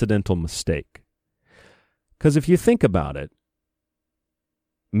coincidental mistake. Because if you think about it,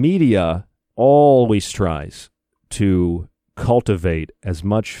 media always tries to cultivate as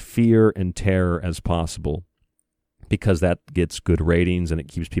much fear and terror as possible, because that gets good ratings and it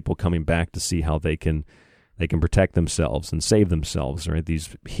keeps people coming back to see how they can protect themselves and save themselves. Right?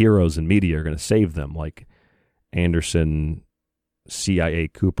 These heroes in media are going to save them, like Anderson, CIA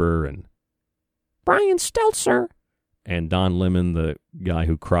Cooper, and Brian Stelter, and Don Lemon, the guy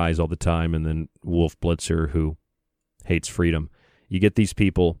who cries all the time, and then Wolf Blitzer, who hates freedom. You get these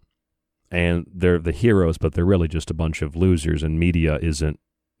people, and they're the heroes, but they're really just a bunch of losers, and media isn't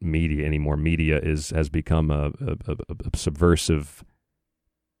media anymore. Media has become a subversive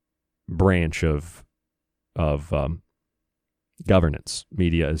branch of governance.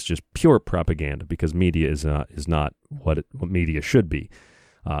 Media is just pure propaganda, because media is not what media should be.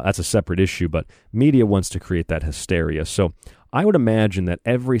 That's a separate issue, but media wants to create that hysteria. So I would imagine that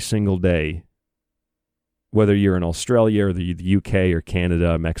every single day, whether you're in Australia or the UK or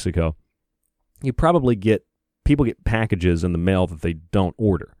Canada or Mexico, you probably people get packages in the mail that they don't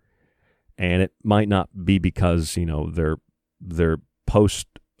order. And it might not be because, their post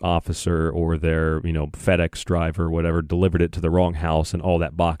officer or their, FedEx driver or whatever delivered it to the wrong house, and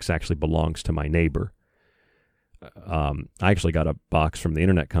that box actually belongs to my neighbor. I actually got a box from the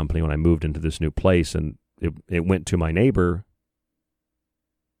internet company when I moved into this new place, and it went to my neighbor,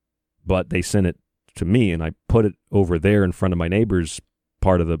 but they sent it to me, and I put it over there in front of my neighbor's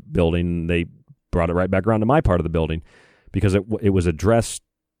part of the building, and they brought it right back around to my part of the building because it was addressed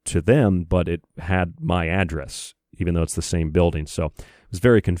to them, but it had my address, even though it's the same building. So it was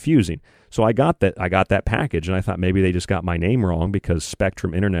very confusing. So I got that package, and I thought maybe they just got my name wrong because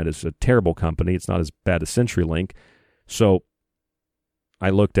Spectrum Internet is a terrible company. It's not as bad as CenturyLink. So I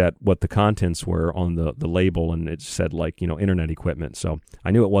looked at what the contents were on the label, and it said, like, internet equipment. So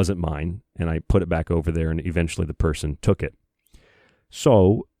I knew it wasn't mine, and I put it back over there, and eventually the person took it.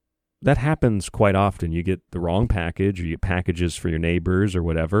 So that happens quite often. You get the wrong package, or you get packages for your neighbors or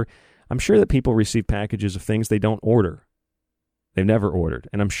whatever. I'm sure that people receive packages of things they don't order. They've never ordered.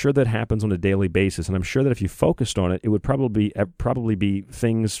 And I'm sure that happens on a daily basis. And I'm sure that if you focused on it, it would probably be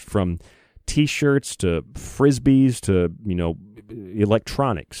things from T-shirts to Frisbees to,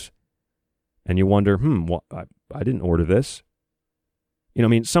 electronics. And you wonder, well, I didn't order this.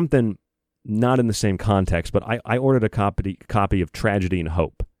 Something not in the same context, but I ordered a copy of Tragedy and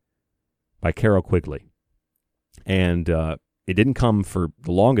Hope by Carol Quigley. And it didn't come for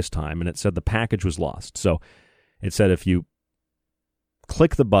the longest time, and it said the package was lost. So it said if you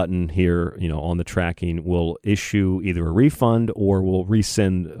click the button here, on the tracking, we'll issue either a refund or we'll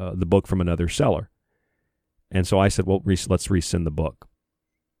resend the book from another seller. And so I said, well, let's resend the book.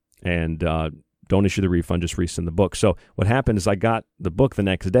 And don't issue the refund, just resend the book. So what happened is I got the book the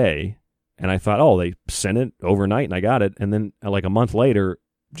next day, and I thought, they sent it overnight, and I got it. And then like a month later,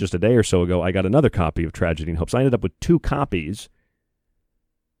 just a day or so ago, I got another copy of Tragedy and Hope. So I ended up with 2 copies.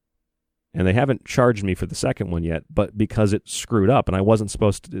 And they haven't charged me for the second one yet, but because it screwed up, and I wasn't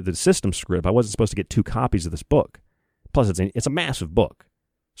supposed to, the system screwed up, I wasn't supposed to get 2 copies of this book. Plus, it's a massive book.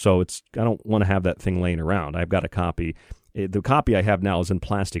 So I don't want to have that thing laying around. I've got a copy. The copy I have now is in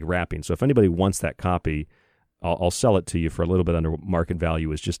plastic wrapping. So if anybody wants that copy, I'll sell it to you for a little bit under market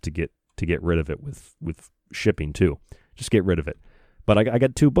value, is just to get rid of it with shipping too. Just get rid of it. But I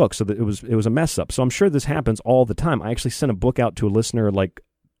got 2 books, so that it was a mess up. So I'm sure this happens all the time. I actually sent a book out to a listener like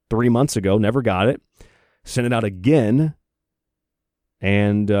 3 months ago, never got it, sent it out again,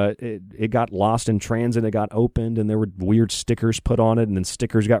 and it got lost in transit. It got opened, and there were weird stickers put on it, and then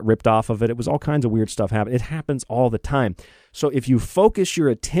stickers got ripped off of it. It was all kinds of weird stuff happening. It happens all the time. So if you focus your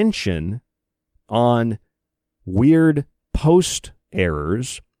attention on weird post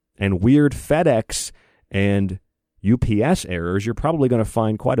errors and weird FedEx and UPS errors, you're probably going to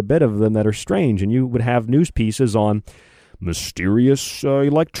find quite a bit of them that are strange, and you would have news pieces on mysterious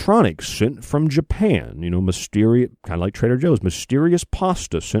electronics sent from Japan, mysterious, kind of like Trader Joe's, mysterious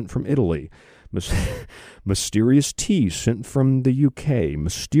pasta sent from Italy, mysterious tea sent from the UK,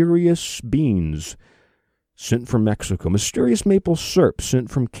 mysterious beans sent from Mexico, mysterious maple syrup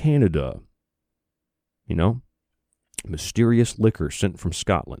sent from Canada, mysterious liquor sent from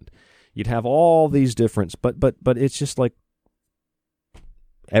Scotland. You'd have all these different, but it's just like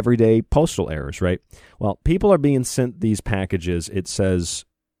everyday postal errors, right? Well, people are being sent these packages. It says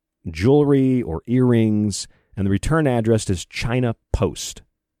jewelry or earrings, and the return address is China Post.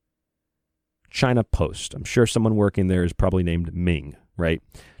 China Post. I'm sure someone working there is probably named Ming, right?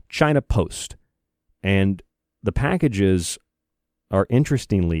 China Post. And the packages are,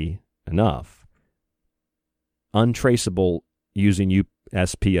 interestingly enough, untraceable using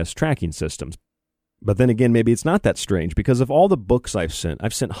USPS tracking systems. But then again, maybe it's not that strange, because of all the books I've sent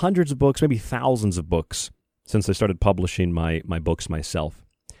hundreds of books, maybe thousands of books since I started publishing my books myself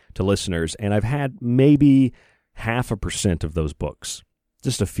to listeners, and I've had maybe 0.5% of those books,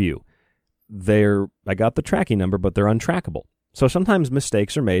 just a few. I got the tracking number, but they're untrackable. So sometimes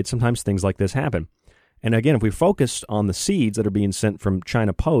mistakes are made, sometimes things like this happen. And again, if we focus on the seeds that are being sent from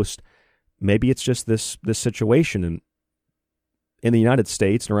China Post, maybe it's just this situation. And in the United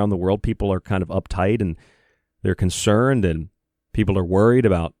States and around the world, people are kind of uptight and they're concerned, and people are worried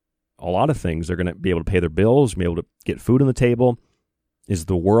about a lot of things. They're going to be able to pay their bills, be able to get food on the table. Is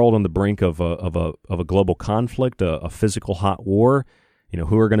the world on the brink of a global conflict, a physical hot war?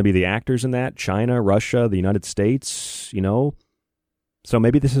 Who are going to be the actors in that? China, Russia, the United States, So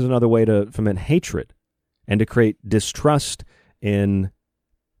maybe this is another way to foment hatred and to create distrust in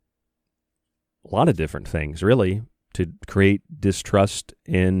a lot of different things, really. To create distrust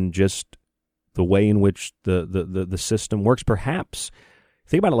in just the way in which the system works. Perhaps,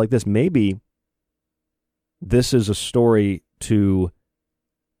 think about it like this, maybe this is a story to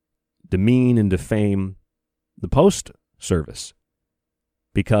demean and defame the Post Service,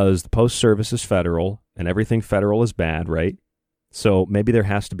 because the Post Service is federal, and everything federal is bad, right? So maybe there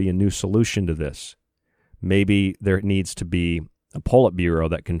has to be a new solution to this. Maybe there needs to be a Politburo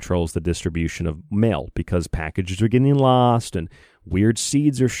that controls the distribution of mail because packages are getting lost and weird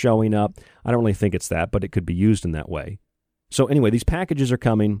seeds are showing up. I don't really think it's that, but it could be used in that way. So anyway, these packages are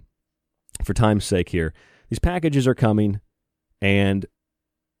coming, for time's sake here, these packages are coming and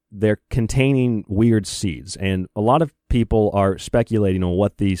they're containing weird seeds. And a lot of people are speculating on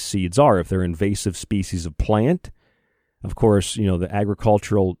what these seeds are, if they're invasive species of plant. Of course, you know, the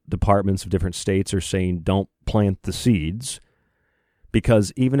agricultural departments of different states are saying don't plant the seeds.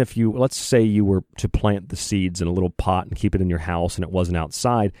 Because even if you, let's say you were to plant the seeds in a little pot and keep it in your house and it wasn't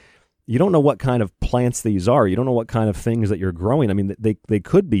outside, you don't know what kind of plants these are. You don't know what kind of things that you're growing. I mean, they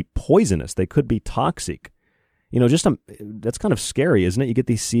could be poisonous. They could be toxic. You know, that's kind of scary, isn't it? You get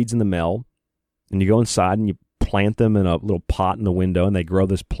these seeds in the mail and you go inside and you plant them in a little pot in the window and they grow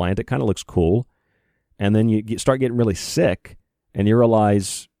this plant. It kind of looks cool. And then you start getting really sick and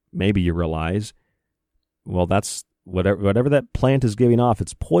maybe you realize, well, that's whatever that plant is giving off,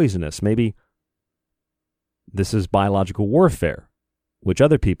 it's poisonous. Maybe this is biological warfare, which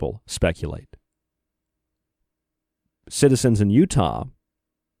other people speculate. Citizens in Utah,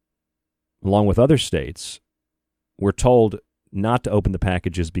 along with other states, were told not to open the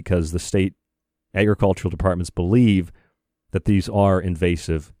packages because the state agricultural departments believe that these are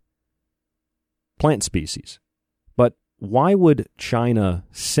invasive plant species. But why would China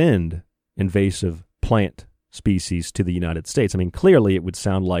send invasive plant species to the United States? I mean, clearly it would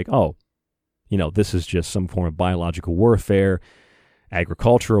sound like, oh, you know, this is just some form of biological warfare,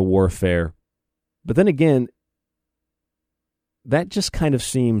 agricultural warfare. But then again, that just kind of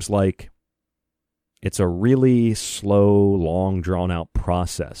seems like it's a really slow, long, drawn-out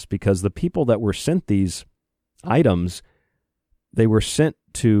process because the people that were sent these items, they were sent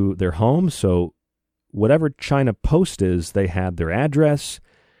to their home. So whatever China Post is, they had their address,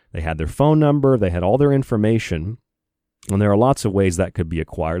 they had their phone number, they had all their information, and there are lots of ways that could be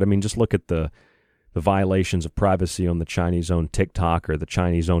acquired. I mean, just look at the violations of privacy on the Chinese-owned TikTok or the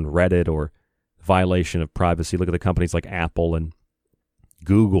Chinese-owned Reddit, or violation of privacy. Look at the companies like Apple and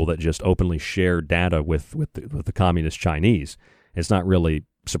Google that just openly share data with the communist Chinese. It's not really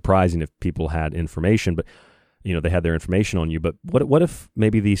surprising if people had information, but you know, they had their information on you. But what if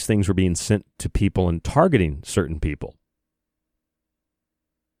maybe these things were being sent to people and targeting certain people?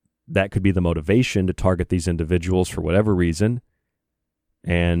 That could be the motivation to target these individuals for whatever reason.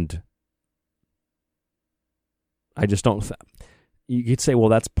 And I just don't... You could say, well,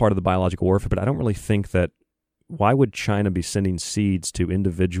 that's part of the biological warfare, but I don't really think that... Why would China be sending seeds to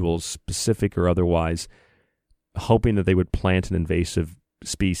individuals, specific or otherwise, hoping that they would plant an invasive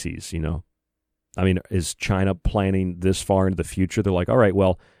species, you know? I mean, is China planning this far into the future? They're like, all right,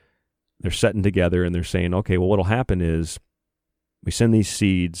 well, they're setting together and they're saying, okay, well, what'll happen is we send these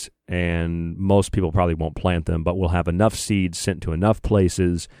seeds and most people probably won't plant them, but we'll have enough seeds sent to enough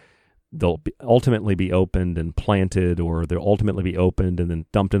places. They'll ultimately be opened and planted, or they'll ultimately be opened and then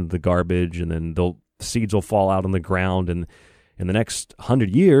dumped into the garbage, and then seeds will fall out on the ground, and in the next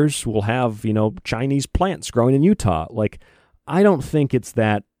 100 years, we'll have, you know, Chinese plants growing in Utah. Like, I don't think it's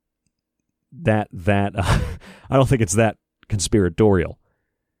that I don't think it's that conspiratorial.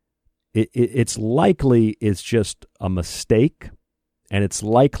 It's likely it's just a mistake, and it's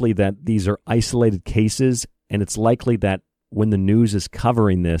likely that these are isolated cases, and it's likely that when the news is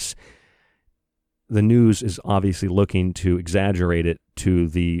covering this, the news is obviously looking to exaggerate it to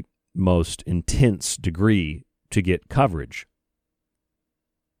the most intense degree to get coverage.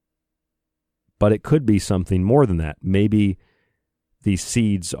 But it could be something more than that. Maybe these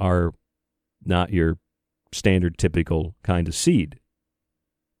seeds are not your standard, typical kind of seed.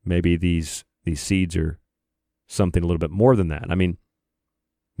 Maybe these seeds are something a little bit more than that. I mean,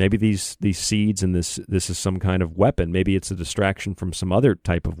 maybe these seeds and this is some kind of weapon. Maybe it's a distraction from some other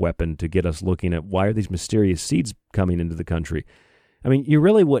type of weapon to get us looking at why are these mysterious seeds coming into the country. I mean, you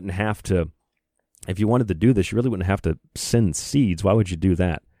really wouldn't have to, if you wanted to do this, you really wouldn't have to send seeds. Why would you do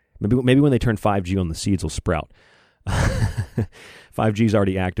that? Maybe when they turn 5G on, the seeds will sprout. 5G is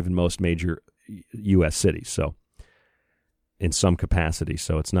already active in most major U.S. cities, so in some capacity.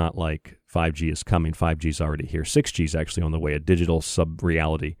 So it's not like 5G is coming. 5G is already here. 6G is actually on the way, a digital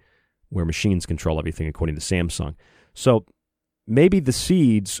sub-reality where machines control everything, according to Samsung. So maybe the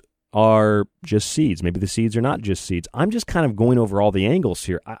seeds are just seeds. Maybe the seeds are not just seeds. I'm just kind of going over all the angles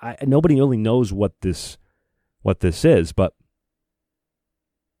here. Nobody really knows what this is, but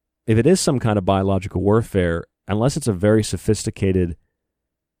if it is some kind of biological warfare, unless it's a very sophisticated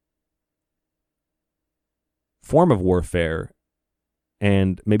form of warfare,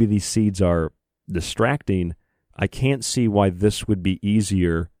 and maybe these seeds are distracting, I can't see why this would be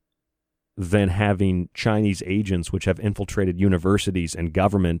easier than having Chinese agents which have infiltrated universities and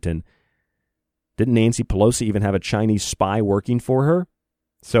government. And didn't Nancy Pelosi even have a Chinese spy working for her?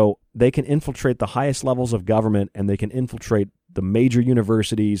 So they can infiltrate the highest levels of government, and they can infiltrate the major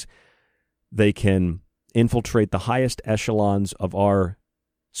universities. They can infiltrate the highest echelons of our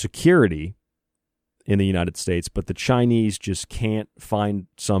security in the United States, but the Chinese just can't find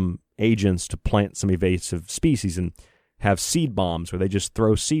some agents to plant some invasive species and have seed bombs, where they just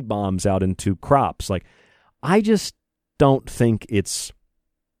throw seed bombs out into crops. Like, I just don't think it's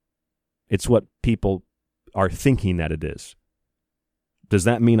what people are thinking that it is. Does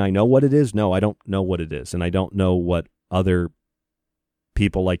that mean I know what it is? No, I don't know what it is, and I don't know what other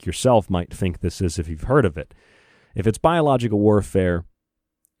people like yourself might think this is if you've heard of it. If it's biological warfare,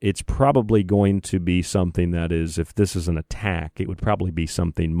 it's probably going to be something that is, if this is an attack, it would probably be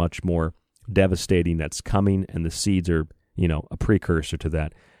something much more devastating that's coming, and the seeds are, a precursor to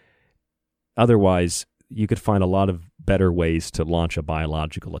that. Otherwise, you could find a lot of better ways to launch a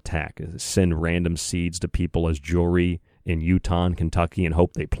biological attack. Send random seeds to people as jewelry in Utah and Kentucky and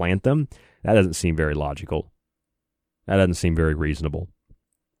hope they plant them. That doesn't seem very logical. That doesn't seem very reasonable.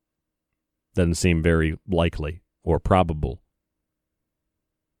 Doesn't seem very likely or probable.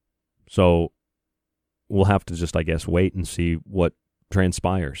 So we'll have to just, I guess, wait and see what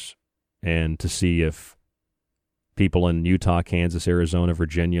transpires, and to see if people in Utah, Kansas, Arizona,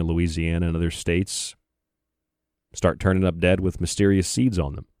 Virginia, Louisiana, and other states start turning up dead with mysterious seeds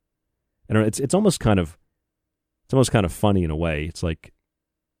on them. And it's almost kind of funny in a way. It's like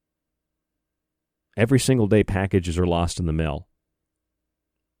every single day packages are lost in the mail,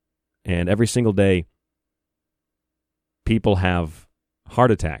 and every single day people have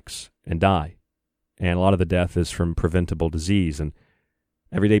heart attacks and die, and a lot of the death is from preventable disease. And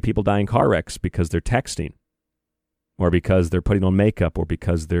every day people die in car wrecks because they're texting, or because they're putting on makeup, or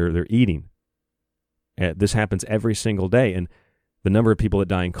because they're eating. This happens every single day, and the number of people that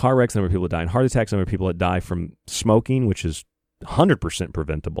die in car wrecks, the number of people that die in heart attacks, the number of people that die from smoking, which is 100%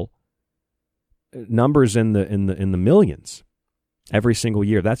 preventable, numbers in the millions every single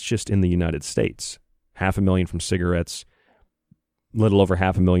year. That's just in the United States. 500,000 from cigarettes, little over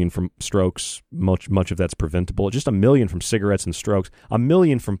 500,000 from strokes. Much of that's preventable. Just 1 million from cigarettes and strokes. 1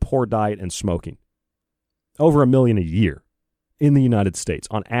 million from poor diet and smoking. Over 1 million a year in the United States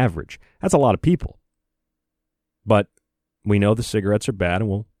on average. That's a lot of people. But we know the cigarettes are bad, and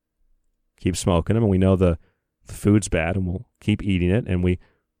we'll keep smoking them. And we know the food's bad, and we'll keep eating it. And we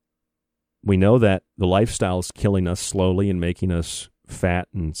know that the lifestyle is killing us slowly and making us fat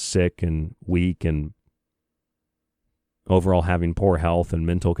and sick and weak and overall having poor health and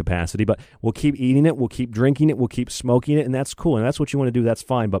mental capacity. But we'll keep eating it, we'll keep drinking it, we'll keep smoking it, and that's cool. And that's what you want to do, that's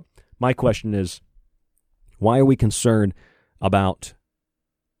fine. But my question is, why are we concerned about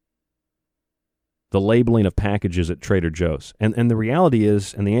the labeling of packages at Trader Joe's? And the reality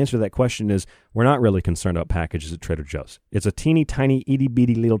is, and the answer to that question is, we're not really concerned about packages at Trader Joe's. It's a teeny tiny, itty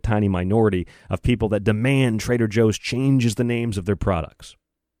bitty little tiny minority of people that demand Trader Joe's changes the names of their products.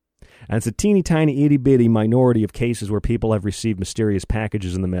 And it's a teeny tiny, itty bitty minority of cases where people have received mysterious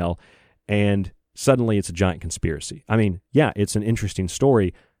packages in the mail, and suddenly it's a giant conspiracy. I mean, yeah, it's an interesting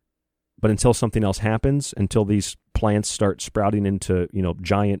story, but until something else happens, until these plants start sprouting into,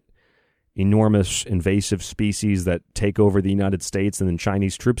 giant, enormous invasive species that take over the United States and then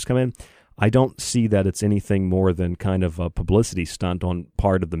Chinese troops come in, I don't see that it's anything more than kind of a publicity stunt on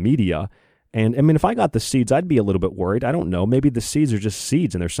part of the media. And I mean, if I got the seeds, I'd be a little bit worried. I don't know. Maybe the seeds are just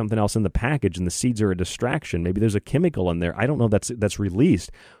seeds and there's something else in the package and the seeds are a distraction. Maybe there's a chemical in there. I don't know that's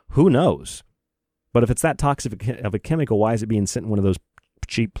released. Who knows? But if it's that toxic of a chemical, why is it being sent in one of those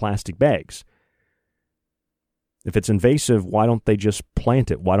cheap plastic bags? If it's invasive, why don't they just plant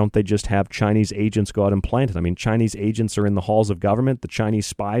it? Why don't they just have Chinese agents go out and plant it? I mean, Chinese agents are in the halls of government. The Chinese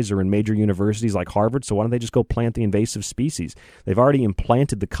spies are in major universities like Harvard, so why don't they just go plant the invasive species? They've already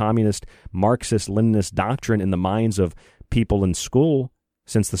implanted the communist, Marxist, Leninist doctrine in the minds of people in school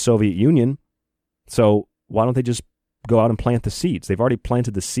since the Soviet Union. So why don't they just go out and plant the seeds? They've already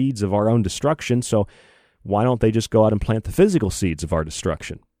planted the seeds of our own destruction, so why don't they just go out and plant the physical seeds of our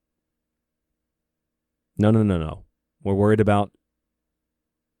destruction? No. We're worried about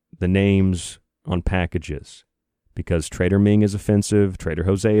the names on packages because Trader Ming is offensive, Trader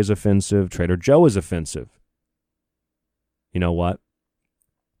Jose is offensive, Trader Joe is offensive. You know what?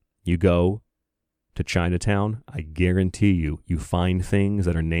 You go to Chinatown, I guarantee you find things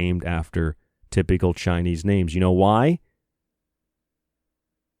that are named after typical Chinese names. You know why?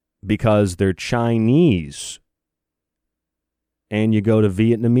 Because they're Chinese. And you go to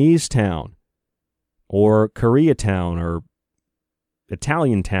Vietnamese town, or Koreatown, or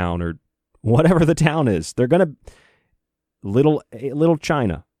Italian town, or whatever the town is. They're going to, little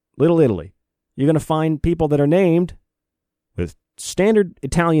China, Little Italy. You're going to find people that are named with standard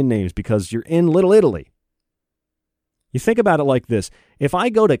Italian names because you're in Little Italy. You think about it like this. If I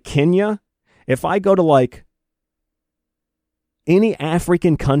go to Kenya, if I go to like any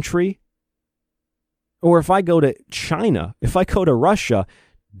African country, or if I go to China, if I go to Russia,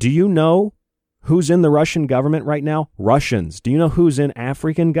 do you know who's in the Russian government right now? Russians. Do you know who's in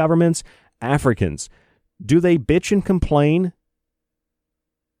African governments? Africans. Do they bitch and complain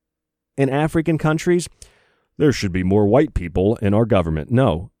in African countries? There should be more white people in our government.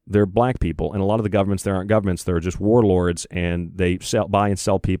 No, they're black people. And a lot of the governments, there aren't governments. They're just warlords, and they buy and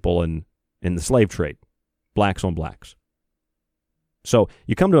sell people in the slave trade. Blacks on blacks. So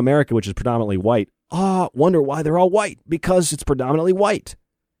you come to America, which is predominantly white. Wonder why they're all white. Because it's predominantly white.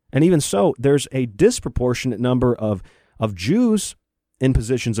 And even so, there's a disproportionate number of Jews in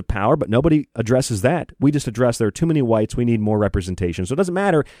positions of power, but nobody addresses that. We just address there are too many whites. We need more representation. So it doesn't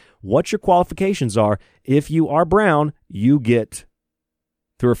matter what your qualifications are. If you are brown, you get,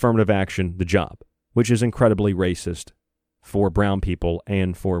 through affirmative action, the job, which is incredibly racist for brown people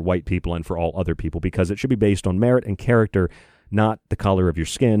and for white people and for all other people, because it should be based on merit and character, not the color of your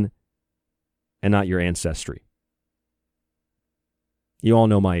skin and not your ancestry. You all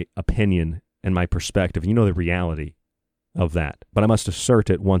know my opinion and my perspective. You know the reality of that. But I must assert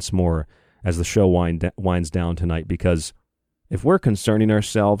it once more as the show winds down tonight, because if we're concerning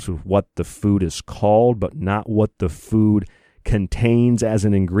ourselves with what the food is called, but not what the food contains as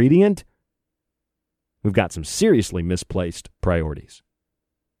an ingredient, we've got some seriously misplaced priorities.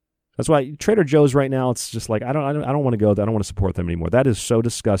 That's why Trader Joe's right now, it's just like, I don't want to go there. I don't want to support them anymore. That is so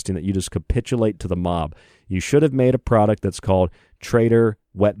disgusting that you just capitulate to the mob. You should have made a product that's called Trader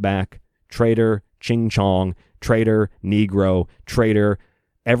Wetback, Trader Ching Chong, Trader Negro, Trader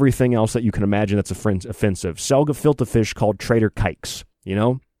everything else that you can imagine that's offensive. Sell gefilte fish called Trader Kikes, you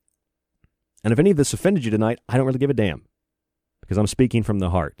know? And if any of this offended you tonight, I don't really give a damn, because I'm speaking from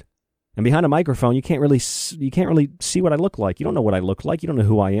the heart. And behind a microphone, you can't really see what I look like. You don't know what I look like. You don't know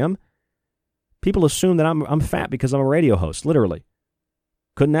who I am. People assume that I'm fat because I'm a radio host, literally.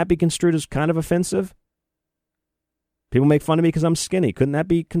 Couldn't that be construed as kind of offensive? People make fun of me because I'm skinny. Couldn't that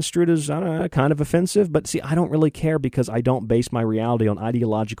be construed as, I don't know, kind of offensive? But see, I don't really care, because I don't base my reality on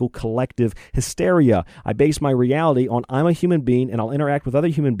ideological collective hysteria. I base my reality on I'm a human being, and I'll interact with other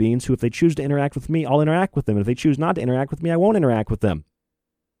human beings who, if they choose to interact with me, I'll interact with them. And if they choose not to interact with me, I won't interact with them.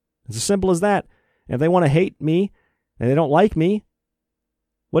 It's as simple as that. And if they want to hate me and they don't like me,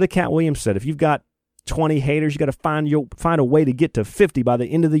 what did Cat Williams said? If you've got 20 haters, you got to find a way to get to 50 by the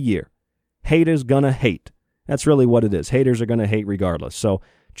end of the year. Haters gonna hate. That's really what it is. Haters are going to hate regardless. So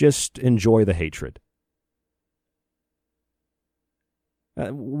just enjoy the hatred.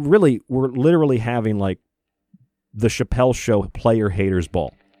 Really, we're literally having like the Chappelle Show player haters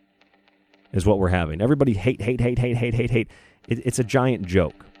ball is what we're having. Everybody hate. It's a giant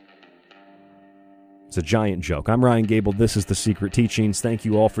joke. It's a giant joke. I'm Ryan Gable. This is The Secret Teachings. Thank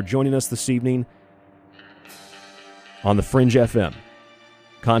you all for joining us this evening on The Fringe FM.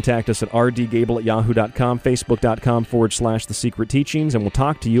 Contact us at rdgable@yahoo.com, facebook.com/The Secret Teachings, and we'll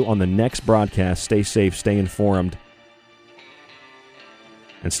talk to you on the next broadcast. Stay safe, stay informed,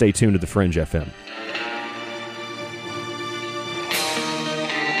 and stay tuned to The Fringe FM.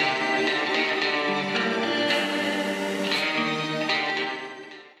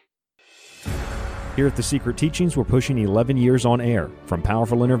 Here at The Secret Teachings, we're pushing 11 years on air. From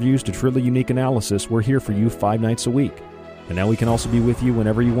powerful interviews to truly unique analysis, we're here for you 5 nights a week. And now we can also be with you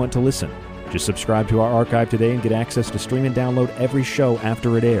whenever you want to listen. Just subscribe to our archive today and get access to stream and download every show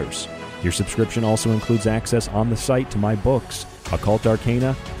after it airs. Your subscription also includes access on the site to my books, Occult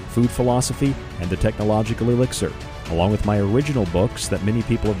Arcana, Food Philosophy, and The Technological Elixir, along with my original books that many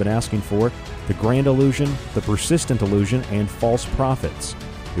people have been asking for, The Grand Illusion, The Persistent Illusion, and False Prophets.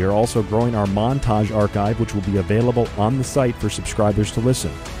 We are also growing our montage archive, which will be available on the site for subscribers to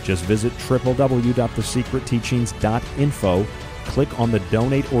listen. Just visit www.thesecretteachings.info, click on the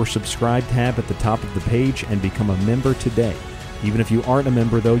Donate or Subscribe tab at the top of the page, and become a member today. Even if you aren't a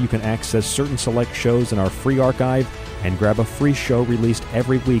member, though, you can access certain select shows in our free archive and grab a free show released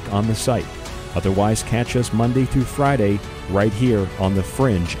every week on the site. Otherwise, catch us Monday through Friday right here on The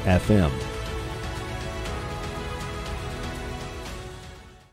Fringe FM.